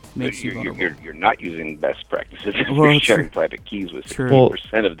 That makes you vulnerable. You're not using best practices. Well, You're sharing private keys with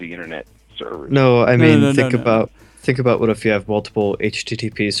 60% of the internet servers. No, I mean, No. think about what if you have multiple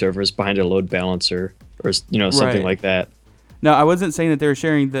HTTP servers behind a load balancer or something Right. like that. No, I wasn't saying that they were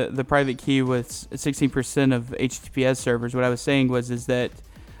sharing the private key with 16% of HTTPS servers. What I was saying is that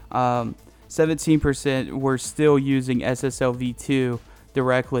 17% were still using SSL v2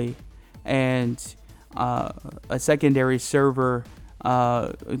 directly, and a secondary server,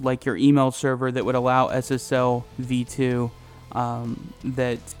 like your email server, that would allow SSL v2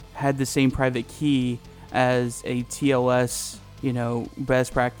 that had the same private key as a TLS,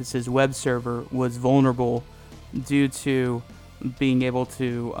 best practices web server, was vulnerable due to being able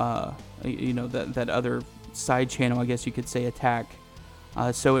to, that other side channel, I guess you could say, attack.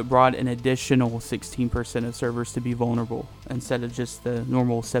 So it brought an additional 16% of servers to be vulnerable instead of just the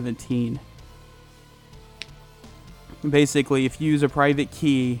normal 17. Basically, if you use a private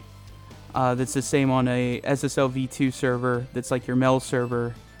key that's the same on a SSL v2 server that's like your mail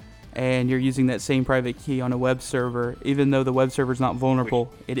server, and you're using that same private key on a web server, even though the web server is not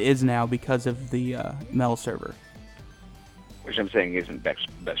vulnerable, it is now because of the mail server. Which I'm saying isn't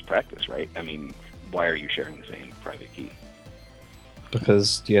best practice, right? I mean, why are you sharing the same private key?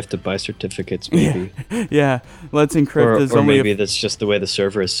 Because you have to buy certificates, maybe. Yeah, Let's Encrypt is or only maybe that's just the way the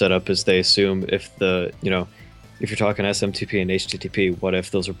server is set up. Is they assume if if you're talking SMTP and HTTP, what if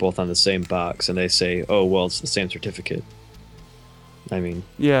those are both on the same box and they say, oh well, it's the same certificate? I mean,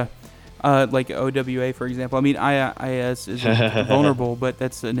 yeah, like OWA, for example. I mean, IIS isn't vulnerable, but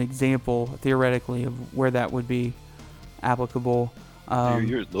that's an example theoretically of where that would be applicable.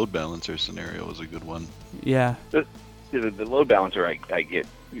 Your load balancer scenario is a good one. Yeah. The load balancer, I get,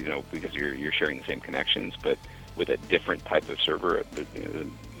 because you're sharing the same connections, but with a different type of server.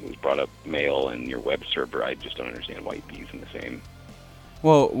 It was brought up mail and your web server. I just don't understand why you'd be using the same.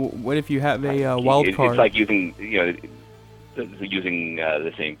 Well, what if you have a wildcard? It's like using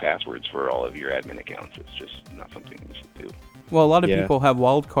the same passwords for all of your admin accounts. It's just not something you should do. Well, a lot of people have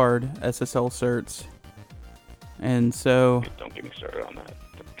wildcard SSL certs, and so. Don't get me started on that.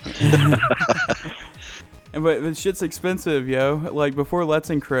 But shit's expensive, yo. Like before Let's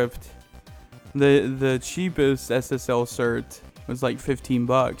Encrypt, the cheapest SSL cert was like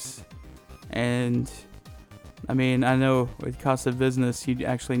 $15, and I mean, I know with cost of business you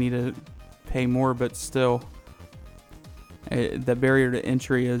actually need to pay more, but still, the barrier to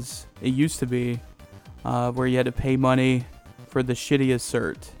entry it used to be where you had to pay money for the shittiest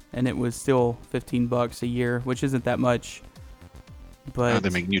cert, and it was still $15 a year, which isn't that much. But they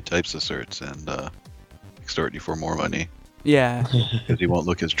make new types of certs and extort you for more money. Yeah. Because you won't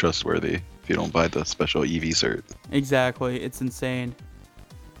look as trustworthy if you don't buy the special EV cert. Exactly. It's insane.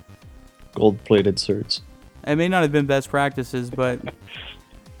 Gold-plated certs. It may not have been best practices, but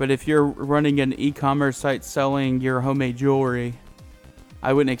if you're running an e-commerce site selling your homemade jewelry,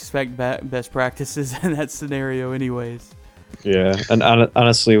 I wouldn't expect best practices in that scenario anyways. Yeah, and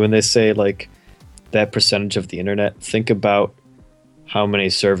honestly, when they say like that percentage of the internet, think about how many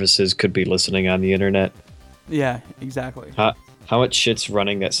services could be listening on the internet. Yeah, exactly. How much shit's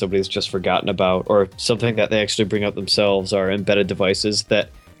running that somebody's just forgotten about, or something that they actually bring up themselves, are embedded devices that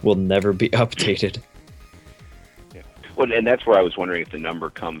will never be updated. Yeah. Well, and that's where I was wondering if the number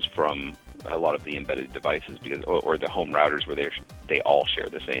comes from a lot of the embedded devices, because or the home routers where they all share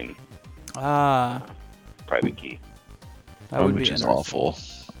the same private key. That would which be is awful.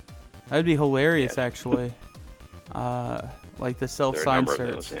 That would be hilarious, actually. Like the self-sign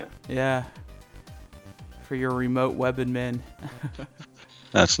certs. Yeah. For your remote web admin.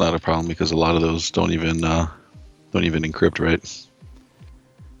 That's not a problem because a lot of those don't even encrypt, right?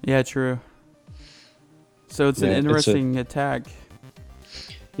 Yeah, true. So it's an interesting attack.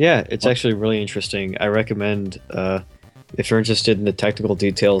 Yeah, it's actually really interesting. I recommend, if you're interested in the technical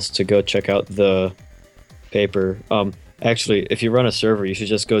details, to go check out the paper. Actually, if you run a server, you should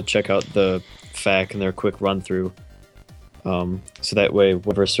just go check out the FAQ and their quick run-through. So that way,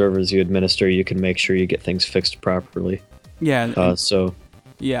 whatever servers you administer, you can make sure you get things fixed properly. Yeah.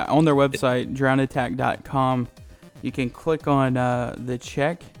 Yeah, on their website, drownattack.com, you can click on the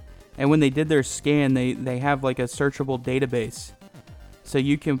check, and when they did their scan, they have like a searchable database. So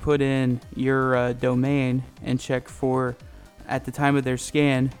you can put in your domain and check for, at the time of their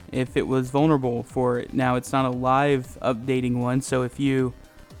scan, if it was vulnerable for it. Now, it's not a live updating one, so if you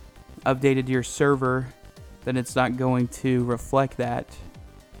updated your server, then it's not going to reflect that.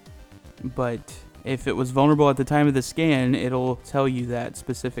 But if it was vulnerable at the time of the scan, it'll tell you that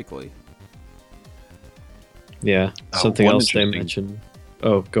specifically. Yeah, something one else they interesting- mentioned.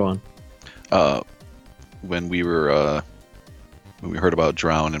 Oh, go on. When we heard about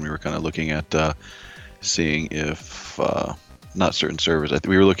Drown and we were kind of looking at seeing if not certain servers,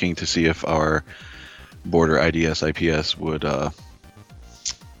 we were looking to see if our border IDS IPS would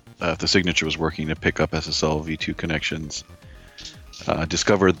if the signature was working to pick up SSL v2 connections.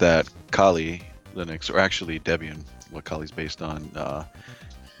 Discovered that Kali Linux, or actually Debian, what Kali's based on,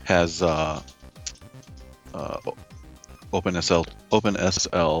 has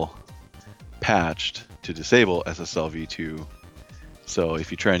OpenSSL patched to disable SSL v2. So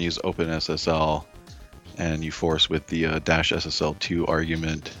if you try and use OpenSSL and you force with the -SSL2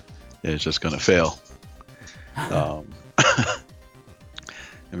 argument, it's just going to fail. And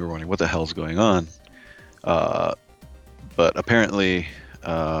we're wondering what the hell's going on. But apparently,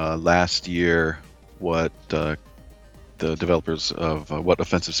 last year, what the developers of what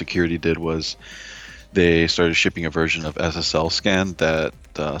Offensive Security did was they started shipping a version of SSL Scan that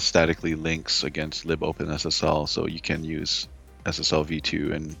statically links against libopenssl, so you can use SSL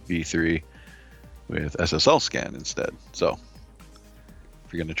v2 and v3 with SSL Scan instead. So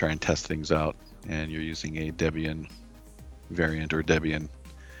if you're going to try and test things out and you're using a Debian variant or Debian,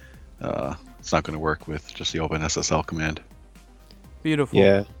 it's not going to work with just the OpenSSL command. Beautiful.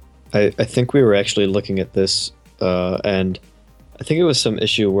 Yeah, I think we were actually looking at this, and I think it was some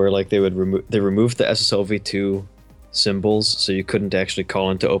issue where like they removed the SSL v2 symbols, so you couldn't actually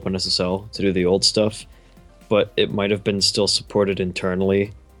call into OpenSSL to do the old stuff, but it might have been still supported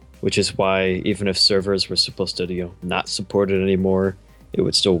internally, which is why even if servers were supposed to not support it anymore, it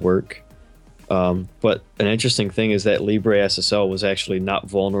would still work. But an interesting thing is that LibreSSL was actually not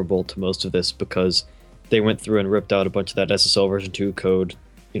vulnerable to most of this because they went through and ripped out a bunch of that SSL version 2 code,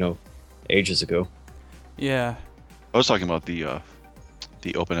 ages ago. Yeah. I was talking about the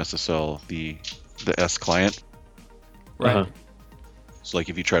OpenSSL, the S client. Right. Uh-huh. So like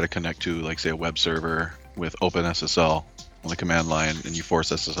if you try to connect to like say a web server with OpenSSL on the command line and you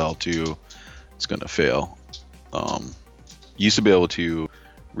force SSL2, it's going to fail. You used to be able to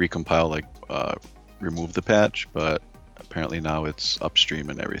recompile, remove the patch, but apparently now it's upstream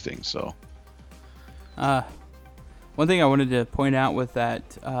and everything. So one thing I wanted to point out with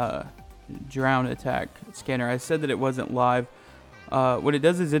that Drown attack scanner, I said that it wasn't live. What it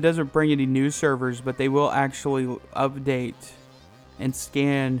does is it doesn't bring any new servers, but they will actually update and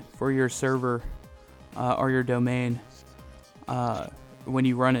scan for your server or your domain when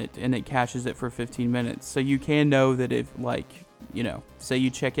you run it, and it caches it for 15 minutes. So you can know that if, say you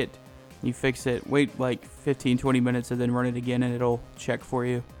check it, you fix it, wait 15-20 minutes, and then run it again, and it'll check for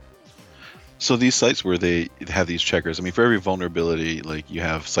you. So these sites where they have these checkers, I mean, for every vulnerability, you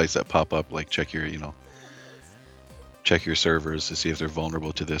have sites that pop up, check your servers to see if they're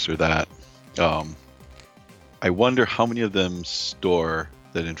vulnerable to this or that. I wonder how many of them store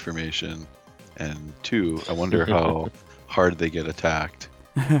that information, and two, I wonder how hard they get attacked.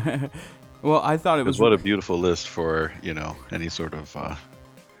 Well, I thought it was... What a beautiful list for, any sort of...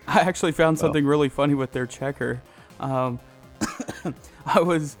 I actually found something really funny with their checker. I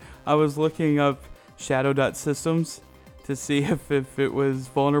was looking up shadow.systems to see if it was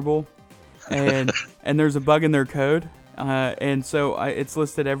vulnerable, and there's a bug in their code, and so it's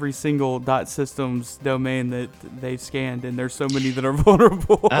listed every single .systems domain that they've scanned, and there's so many that are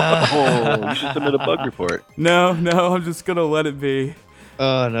vulnerable. Oh, you should submit a bug report. No, I'm just gonna let it be.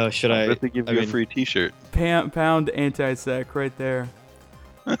 Oh no, should I? Bet they give you a free T-shirt. Pound anti-sec right there.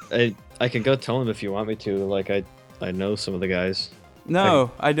 I can go tell them if you want me to. I know some of the guys. No,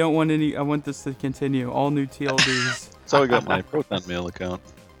 I don't want any. I want this to continue. All new TLDs. So I got my Proton Mail account.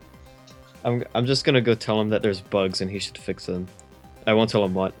 I'm just gonna go tell him that there's bugs and he should fix them. I won't tell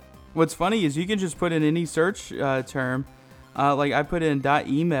him what. What's funny is you can just put in any search term. I put in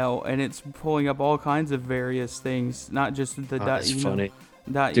 .email and it's pulling up all kinds of various things, not just the .email. That's funny.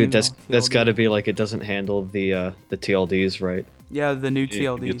 Dude, Dude, that's got to be it doesn't handle the TLDs right. Yeah, the new If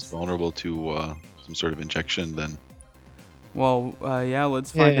TLDs. it's vulnerable to some sort of injection, then Well, yeah,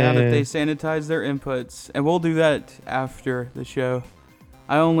 let's find out if they sanitize their inputs. And we'll do that after the show.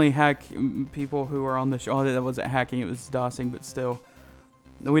 I only hack people who are on the show. Oh, that wasn't hacking, it was DOSing, but still.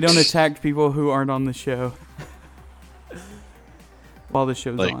 We don't attack people who aren't on the show while the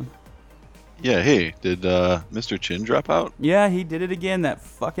show's on. Yeah, hey, did Mr.Chin drop out? Yeah, he did it again, that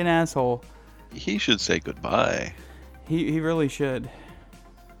fucking asshole. He should say goodbye. He really should.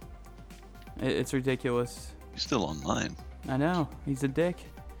 It's ridiculous. He's still online. I know, he's a dick.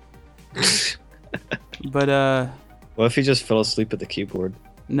 But what if he just fell asleep at the keyboard?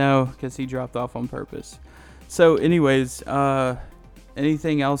 No, because he dropped off on purpose. So anyways,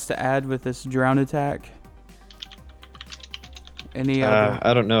 anything else to add with this drown attack? Any other?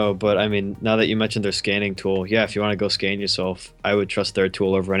 I don't know, but I mean, now that you mentioned their scanning tool, yeah, if you want to go scan yourself, I would trust their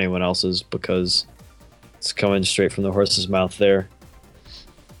tool over anyone else's because it's coming straight from the horse's mouth there.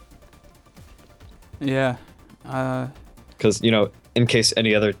 Yeah. Because, in case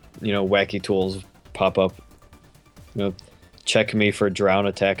any other, wacky tools pop up, check me for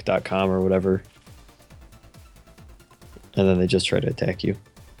drownattack.com or whatever. And then they just try to attack you.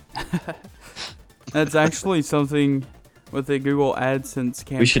 That's actually something with the Google AdSense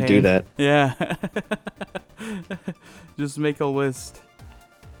campaign. We should do that. Yeah. Just make a list.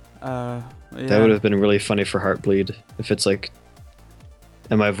 Yeah. That would have been really funny for Heartbleed if it's like,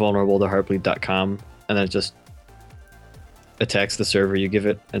 am I vulnerable to heartbleed.com? And then it just attacks the server you give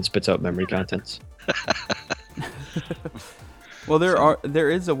it and spits out memory contents. Well, there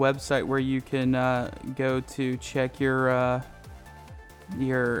is a website where you can go to check your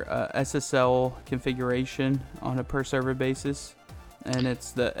SSL configuration on a per server basis, and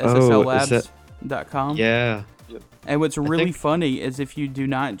it's the SSLlabs.com. Yeah. And what's really funny is if you do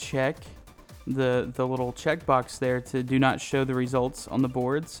not check the little checkbox there to do not show the results on the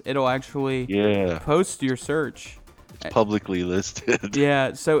boards, it'll actually post your search. It's publicly listed.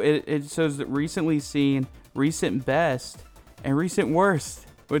 Yeah, so it shows that recently seen, recent best, and recent worst,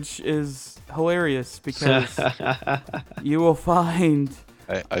 which is hilarious because you will find...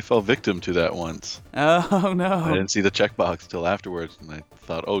 I fell victim to that once. Oh, no. I didn't see the checkbox till afterwards, and I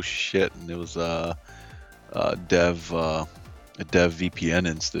thought, oh shit, and it was a dev VPN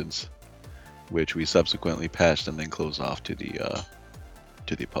instance, which we subsequently patched and then closed off to the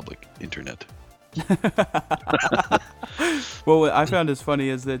public internet. Well, what I found is funny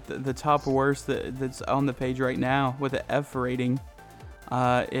is that the top worst that's on the page right now with an F rating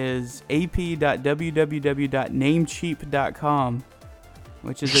is ap.www.namecheap.com,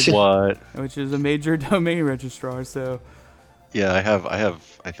 which is a major domain registrar. So yeah, I have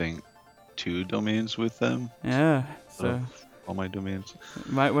I think 2 domains with them. Yeah, so all my domains.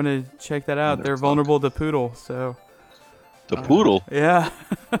 You might want to check that out. They're vulnerable to Poodle, so. The Poodle? Yeah.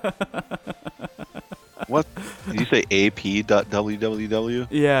 What? Did you say ap.www?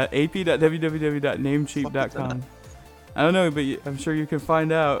 Yeah, ap.www.namecheap.com. I don't know, but I'm sure you can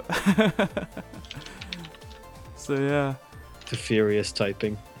find out. So, yeah. The furious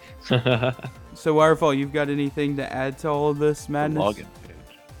typing. So, Wirefall, you've got anything to add to all of this madness? Login page.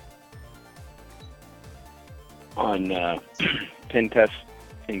 On pen test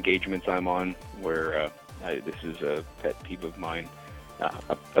engagements I'm on, where this is a pet peeve of mine.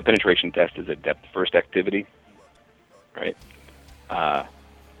 A penetration test is a depth-first activity, right?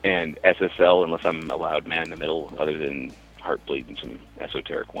 And SSL, unless I'm allowed man in the middle, other than Heartbleed and some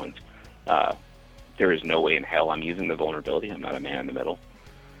esoteric ones, there is no way in hell I'm using the vulnerability. I'm not a man in the middle.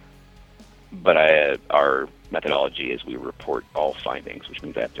 But our methodology is we report all findings, which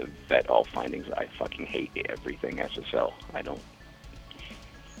means I have to vet all findings. I fucking hate everything SSL. I don't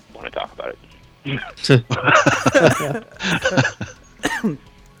want to talk about it.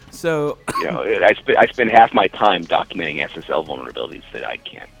 So I spend half my time documenting SSL vulnerabilities that I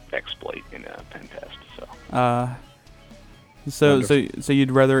can't exploit in a pen test. So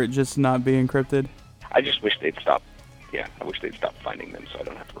you'd rather it just not be encrypted? I just wish they'd stop. Yeah, I wish they'd stop finding them so I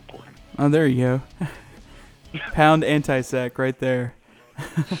don't have to report them. Oh, there you go. Pound anti-sec right there.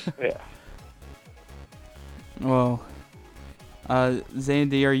 Yeah. Well,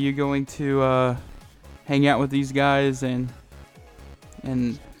 Zandi, are you going to hang out with these guys and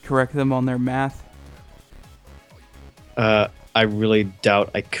correct them on their math? I really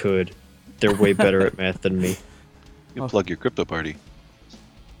doubt I could. They're way better at math than me. You can plug your crypto party.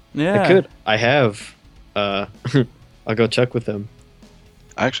 Yeah. I could. I have. I'll go check with them.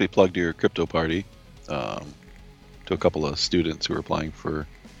 I actually plugged your crypto party to a couple of students who were applying for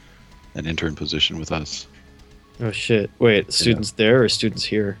an intern position with us. Oh shit! Wait, students there or students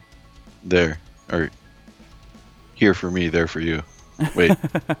here? There, or here for me, there for you. Wait.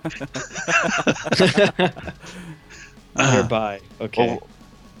 Nearby. Okay.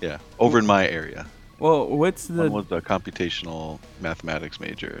 Yeah, over in my area. Well, what's the? One was a computational mathematics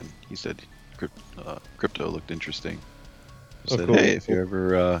major, and he said crypto looked interesting. Oh, Said, cool. hey, if you're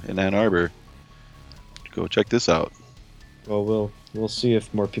ever in Ann Arbor, go check this out. Well, we'll see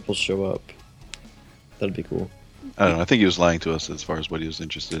if more people show up. That'd be cool. I don't know. I think he was lying to us as far as what he was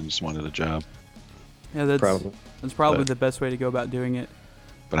interested in. Just wanted a job. Yeah, that's probably But- the best way to go about doing it.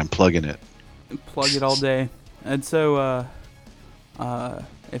 But I'm plugging it. Plug it all day. And so,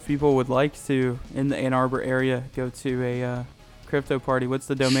 if people would like to, in the Ann Arbor area, go to a crypto party, what's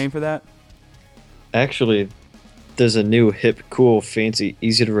the domain for that? Actually, there's a new hip, cool, fancy,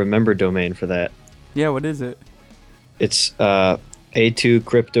 easy to remember domain for that. Yeah, what is it? It's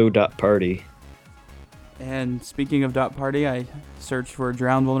a2crypto.party. And speaking of .party, I searched for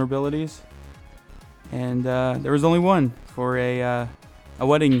drowned vulnerabilities, and there was only one for a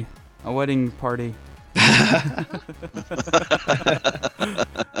wedding party.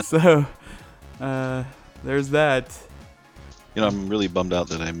 So there's that. You know, I'm really bummed out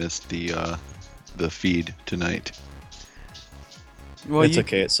that I missed the feed tonight. Well, It's you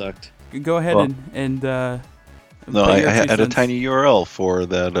okay, it sucked. go ahead Well, and No, put I your 2 had a cents. tiny URL for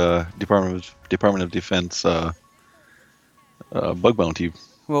that Department of Defense bug bounty.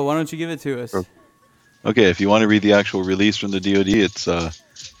 Well, why don't you give it to us? Okay, if you want to read the actual release from the DoD, it's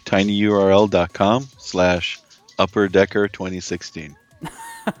tinyurl.com/upperdecker2016.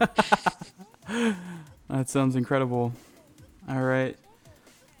 That sounds incredible. All right.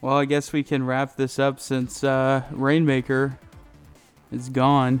 Well, I guess we can wrap this up since Rainmaker is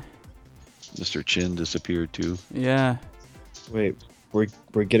gone. Mr.Chin disappeared too. Yeah. Wait,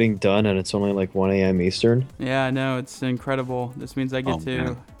 we're getting done and it's only like 1 a.m. Eastern? Yeah, I know. It's incredible. This means I get Oh, to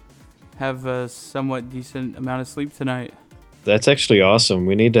man. have a somewhat decent amount of sleep tonight. That's actually awesome.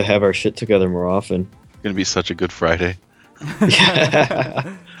 We need to have our shit together more often. Gonna be such a good Friday.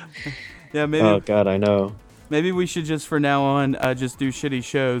 Yeah. Yeah, maybe Oh, God, I know. maybe we should just for now on just do shitty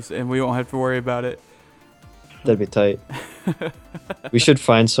shows and we won't have to worry about it. That'd be tight. We should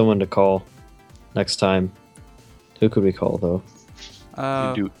find someone to call next time. Who could we call, though?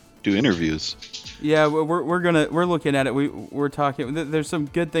 You do interviews. Yeah, we're looking at it. We're talking. There's some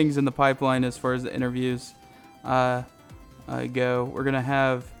good things in the pipeline as far as the interviews go. We're gonna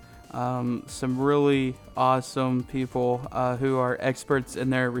have some really awesome people who are experts in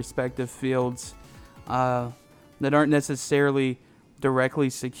their respective fields that aren't necessarily directly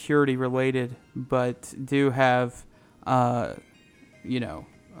security related, but do have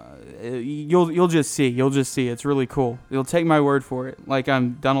you'll just see. It's really cool. You'll take my word for it. Like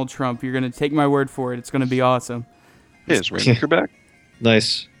I'm Donald Trump. You're gonna take my word for it. It's gonna be awesome. Hey, is Rainmaker back?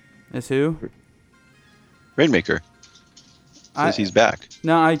 Nice. Is who? Rainmaker says he's back.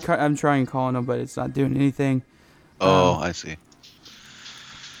 No, I'm trying calling him, but it's not doing anything. Oh, I see.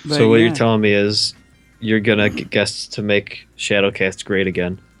 But So what yeah. you're telling me is you're gonna get guests to make ShadowCast great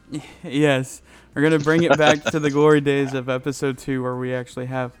again. Yes, we're gonna bring it back to the glory days of episode 2, where we actually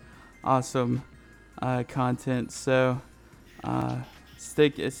have awesome content. So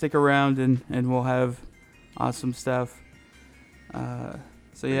stick around, and we'll have awesome stuff. So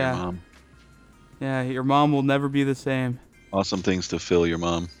Your yeah, mom. yeah, your mom will never be the same. Awesome things to fill your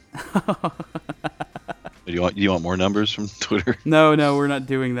mom. Do you want more numbers from Twitter? No, we're not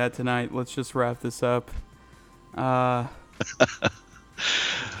doing that tonight. Let's just wrap this up. We're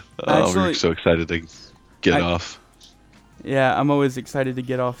Actually- so excited to get off. Yeah, I'm always excited to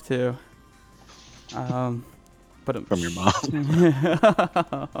get off too. But From your mom.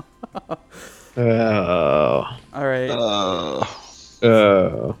 Oh. All right.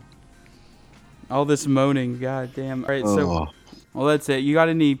 Oh. All this moaning, god damn. All right, so Oh. well, that's it. You got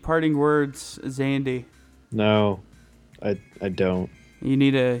any parting words, Zandi? No, I don't. You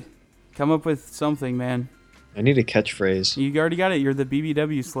need to come up with something, man. I need a catchphrase. You already got it. You're the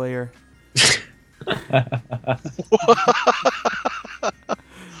BBW Slayer.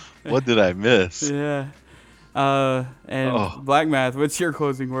 What did I miss? Yeah. And blackmath. What's your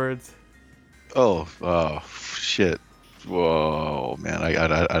closing words? Oh, shit. Whoa, man.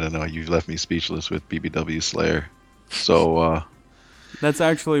 I don't know. You left me speechless with BBW Slayer. So, That's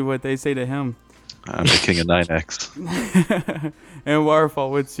actually what they say to him. I'm the king of 9X. And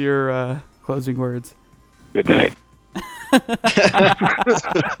Wirefall, what's your closing words? Good night. All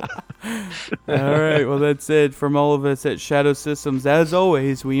right, well, that's it from all of us at Shadow Systems. As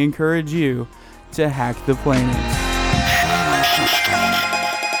always, we encourage you to hack the planet.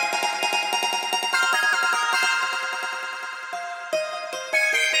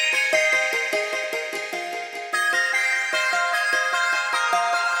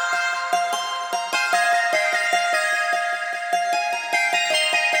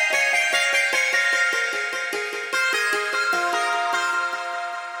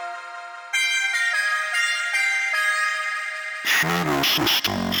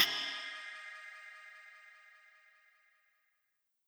 system.